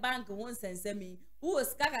mfa ne bank ho nsensemi wo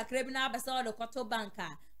ska kakra bi na abesa wo de kwoto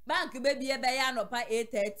banka bank be bi e be ya no pa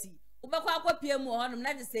 8:30 wo be kwa kopie mu ho no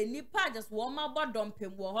na de se nipa just wo ma bodom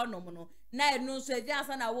pem wo ho no no na eno so e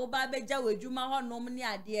asa na wo ba be gya wadwuma ho no ni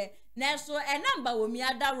ade na so e namba wo mi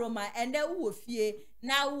ada roma ende wo fie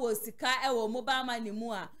na wo sika e wo mobile money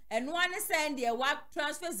mu a eno ane send e wa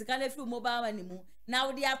transfer sika na fi mobile money mu na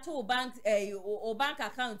wo dia to bank o bank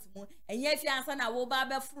account mu enye fi ansa na wo ba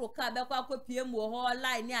be fro ka be kwa kopie mu ho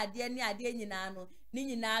line ni ade nyina no ni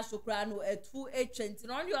nyina sokra no etu 20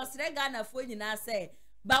 no yo sre Ghana fo nyina se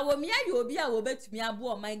ba wo mi aye obi a wo betumi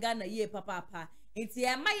abo o my Ghana ye papa nti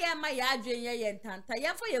e ma ya adwen ye ntanta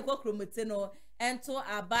ye fo ye kokromote no ento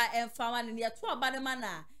aba emfa wan ne to aba ne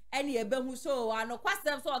mana ene ye behu so ano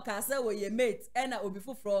kwasem so ka se wo ye mate ena obi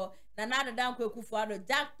foforo na na dan kwekufu ado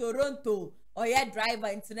Jack Toronto oye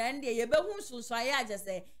driver nti na ene ye behu so aye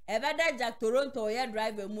agese e be da Jack Toronto oye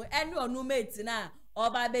driver mu ene onu mate na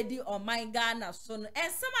oba bedi o my Ghana so no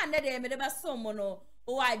ensema ne de me de be so mo no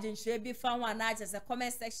o aginhwe bi fa ho na agese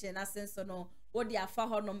comment section asenso no wo de afa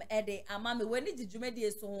honom ede amame weni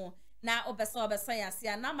jijumedi so ho na obesa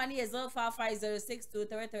yasia na mani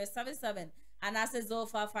 0550623377 and as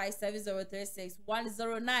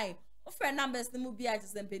 0557036109 offer numbers mu bi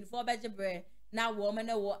agese mpeni bejebre na wo me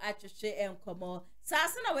na wo atwehwe enkomo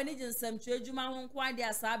sase na weni jinsam twedwuma ho nkwan de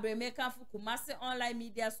asabre meka fu Kumasi online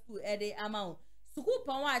media school ede amao school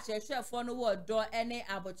pon wa achehwefo no wo do ene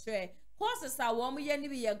abotre courses are wo ye ni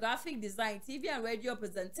bi graphic design, TV and radio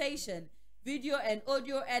presentation, video and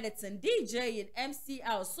audio editing, DJing,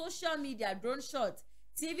 MCR, social media, drone shot,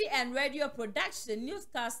 TV and radio production,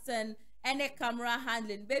 newscasting, and a camera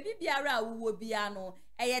handling. Baby biara wo biano.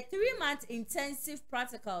 A 3-month intensive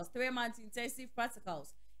practicals. 3-month intensive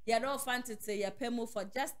practicals. You don't fancy to your payment for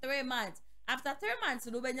just 3 months. After 3 months,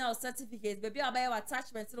 you will your certificates. Baby, I'll buy your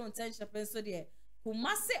attachments to intention pencil there.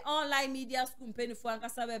 Kumasi online media school penny for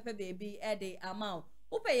ankasa baby ede amount.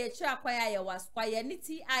 Upe ye cha kwaya ye was kwaya ni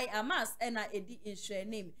TI amas ena edi insure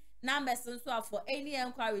name. Numbers so for any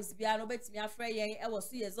enquiries bia no betimi afre yen e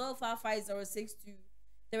was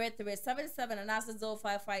 0550623377 and as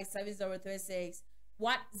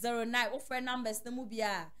 0557036109. Offer numbers no mu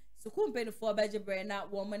bia. So kumpeni for bejebre na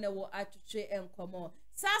woman wo atwetwe enkomo.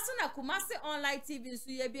 Saso na Kumasi online TV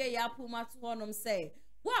so ye bia ya puma to honom say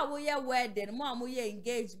what we are wedding, mom we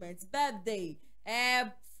engagement, birthday,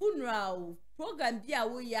 funeral, program be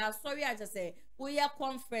we are sorry I just say we are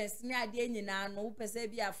conference me ade nyina no pese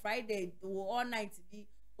be a Friday all night be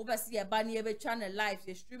over see a banny ebe channel live,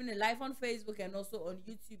 they streaming live on Facebook and also on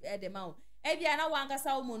YouTube at the mount. Ebi ana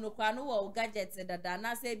wankasa umono kwa no wo gadgets dada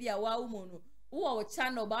na say be a wa umono wo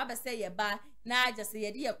channel ba say ye ba na just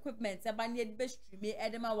say the equipment e ba ne be stream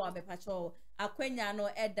at the ma wa be pacho akwenya no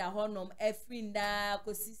eda honom efrinda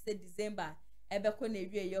kosi December ebe ko na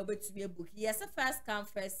wie ye obetumi book yes first come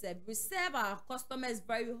first serve. We serve our customers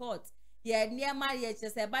very hot ye niema ye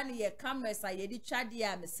chese ba ne ye cameras a ye di twade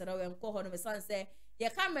a mesere we nko honom san say ye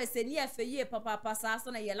cameras ni afa ye papa sa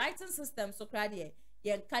so na ye lighting system so kra de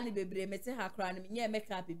ye nka ne bebre mete ha kra ne nye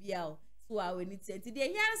makeup bia o so a we ni tenti de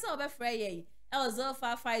yan so obefra ye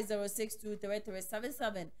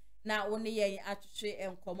 0550623377 na only ye atwetwe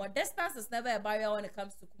enkomo. Distance is never a barrier when it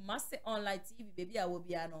comes to Kumasi online TV baby a wo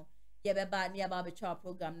bia no ye beba near Baba Chow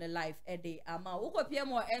program the live every ama wo ko pie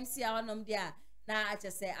mo MCR onom dia na ache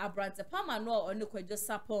se abrante pama no onu kwadwo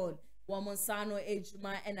sapon wo mon sano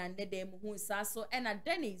ejuma ena ndede mu hu saso ena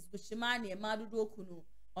Dennis Bushimani madudu okunu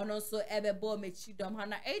ono so ebebo mechidom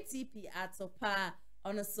hana ATP atopa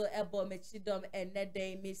ono so ebo mechidom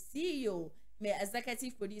enede me see you me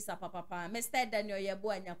executive producer papa Mr. Daniel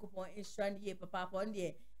Yebo anyakopon insurance ye papa on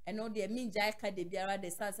de eno de minja ka de biara de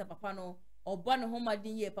sanse papa no obon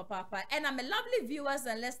homadin ye papa and I'm a lovely viewers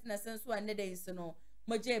and listeners so ane de inso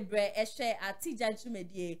moje bre ehwe atija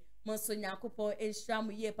dwumedie monso nyakopon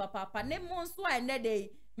insurance ye papa ne monso ane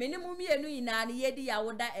de menimu mienu ina ne yedi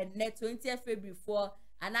yawoda ene 20th February 4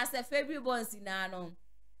 and as a February bonds ina no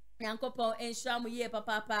nyankopon enhwamu ye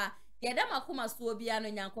papa yeda makoma so obia no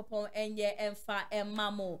nyankopon enye emfa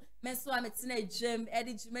emmamo menso ametena dwem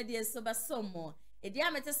edi dwumedie so besomo edi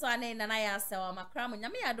amete so ane na ya asewa makram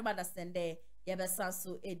nyame ya do bada sende ye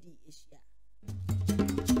besanso edi ehia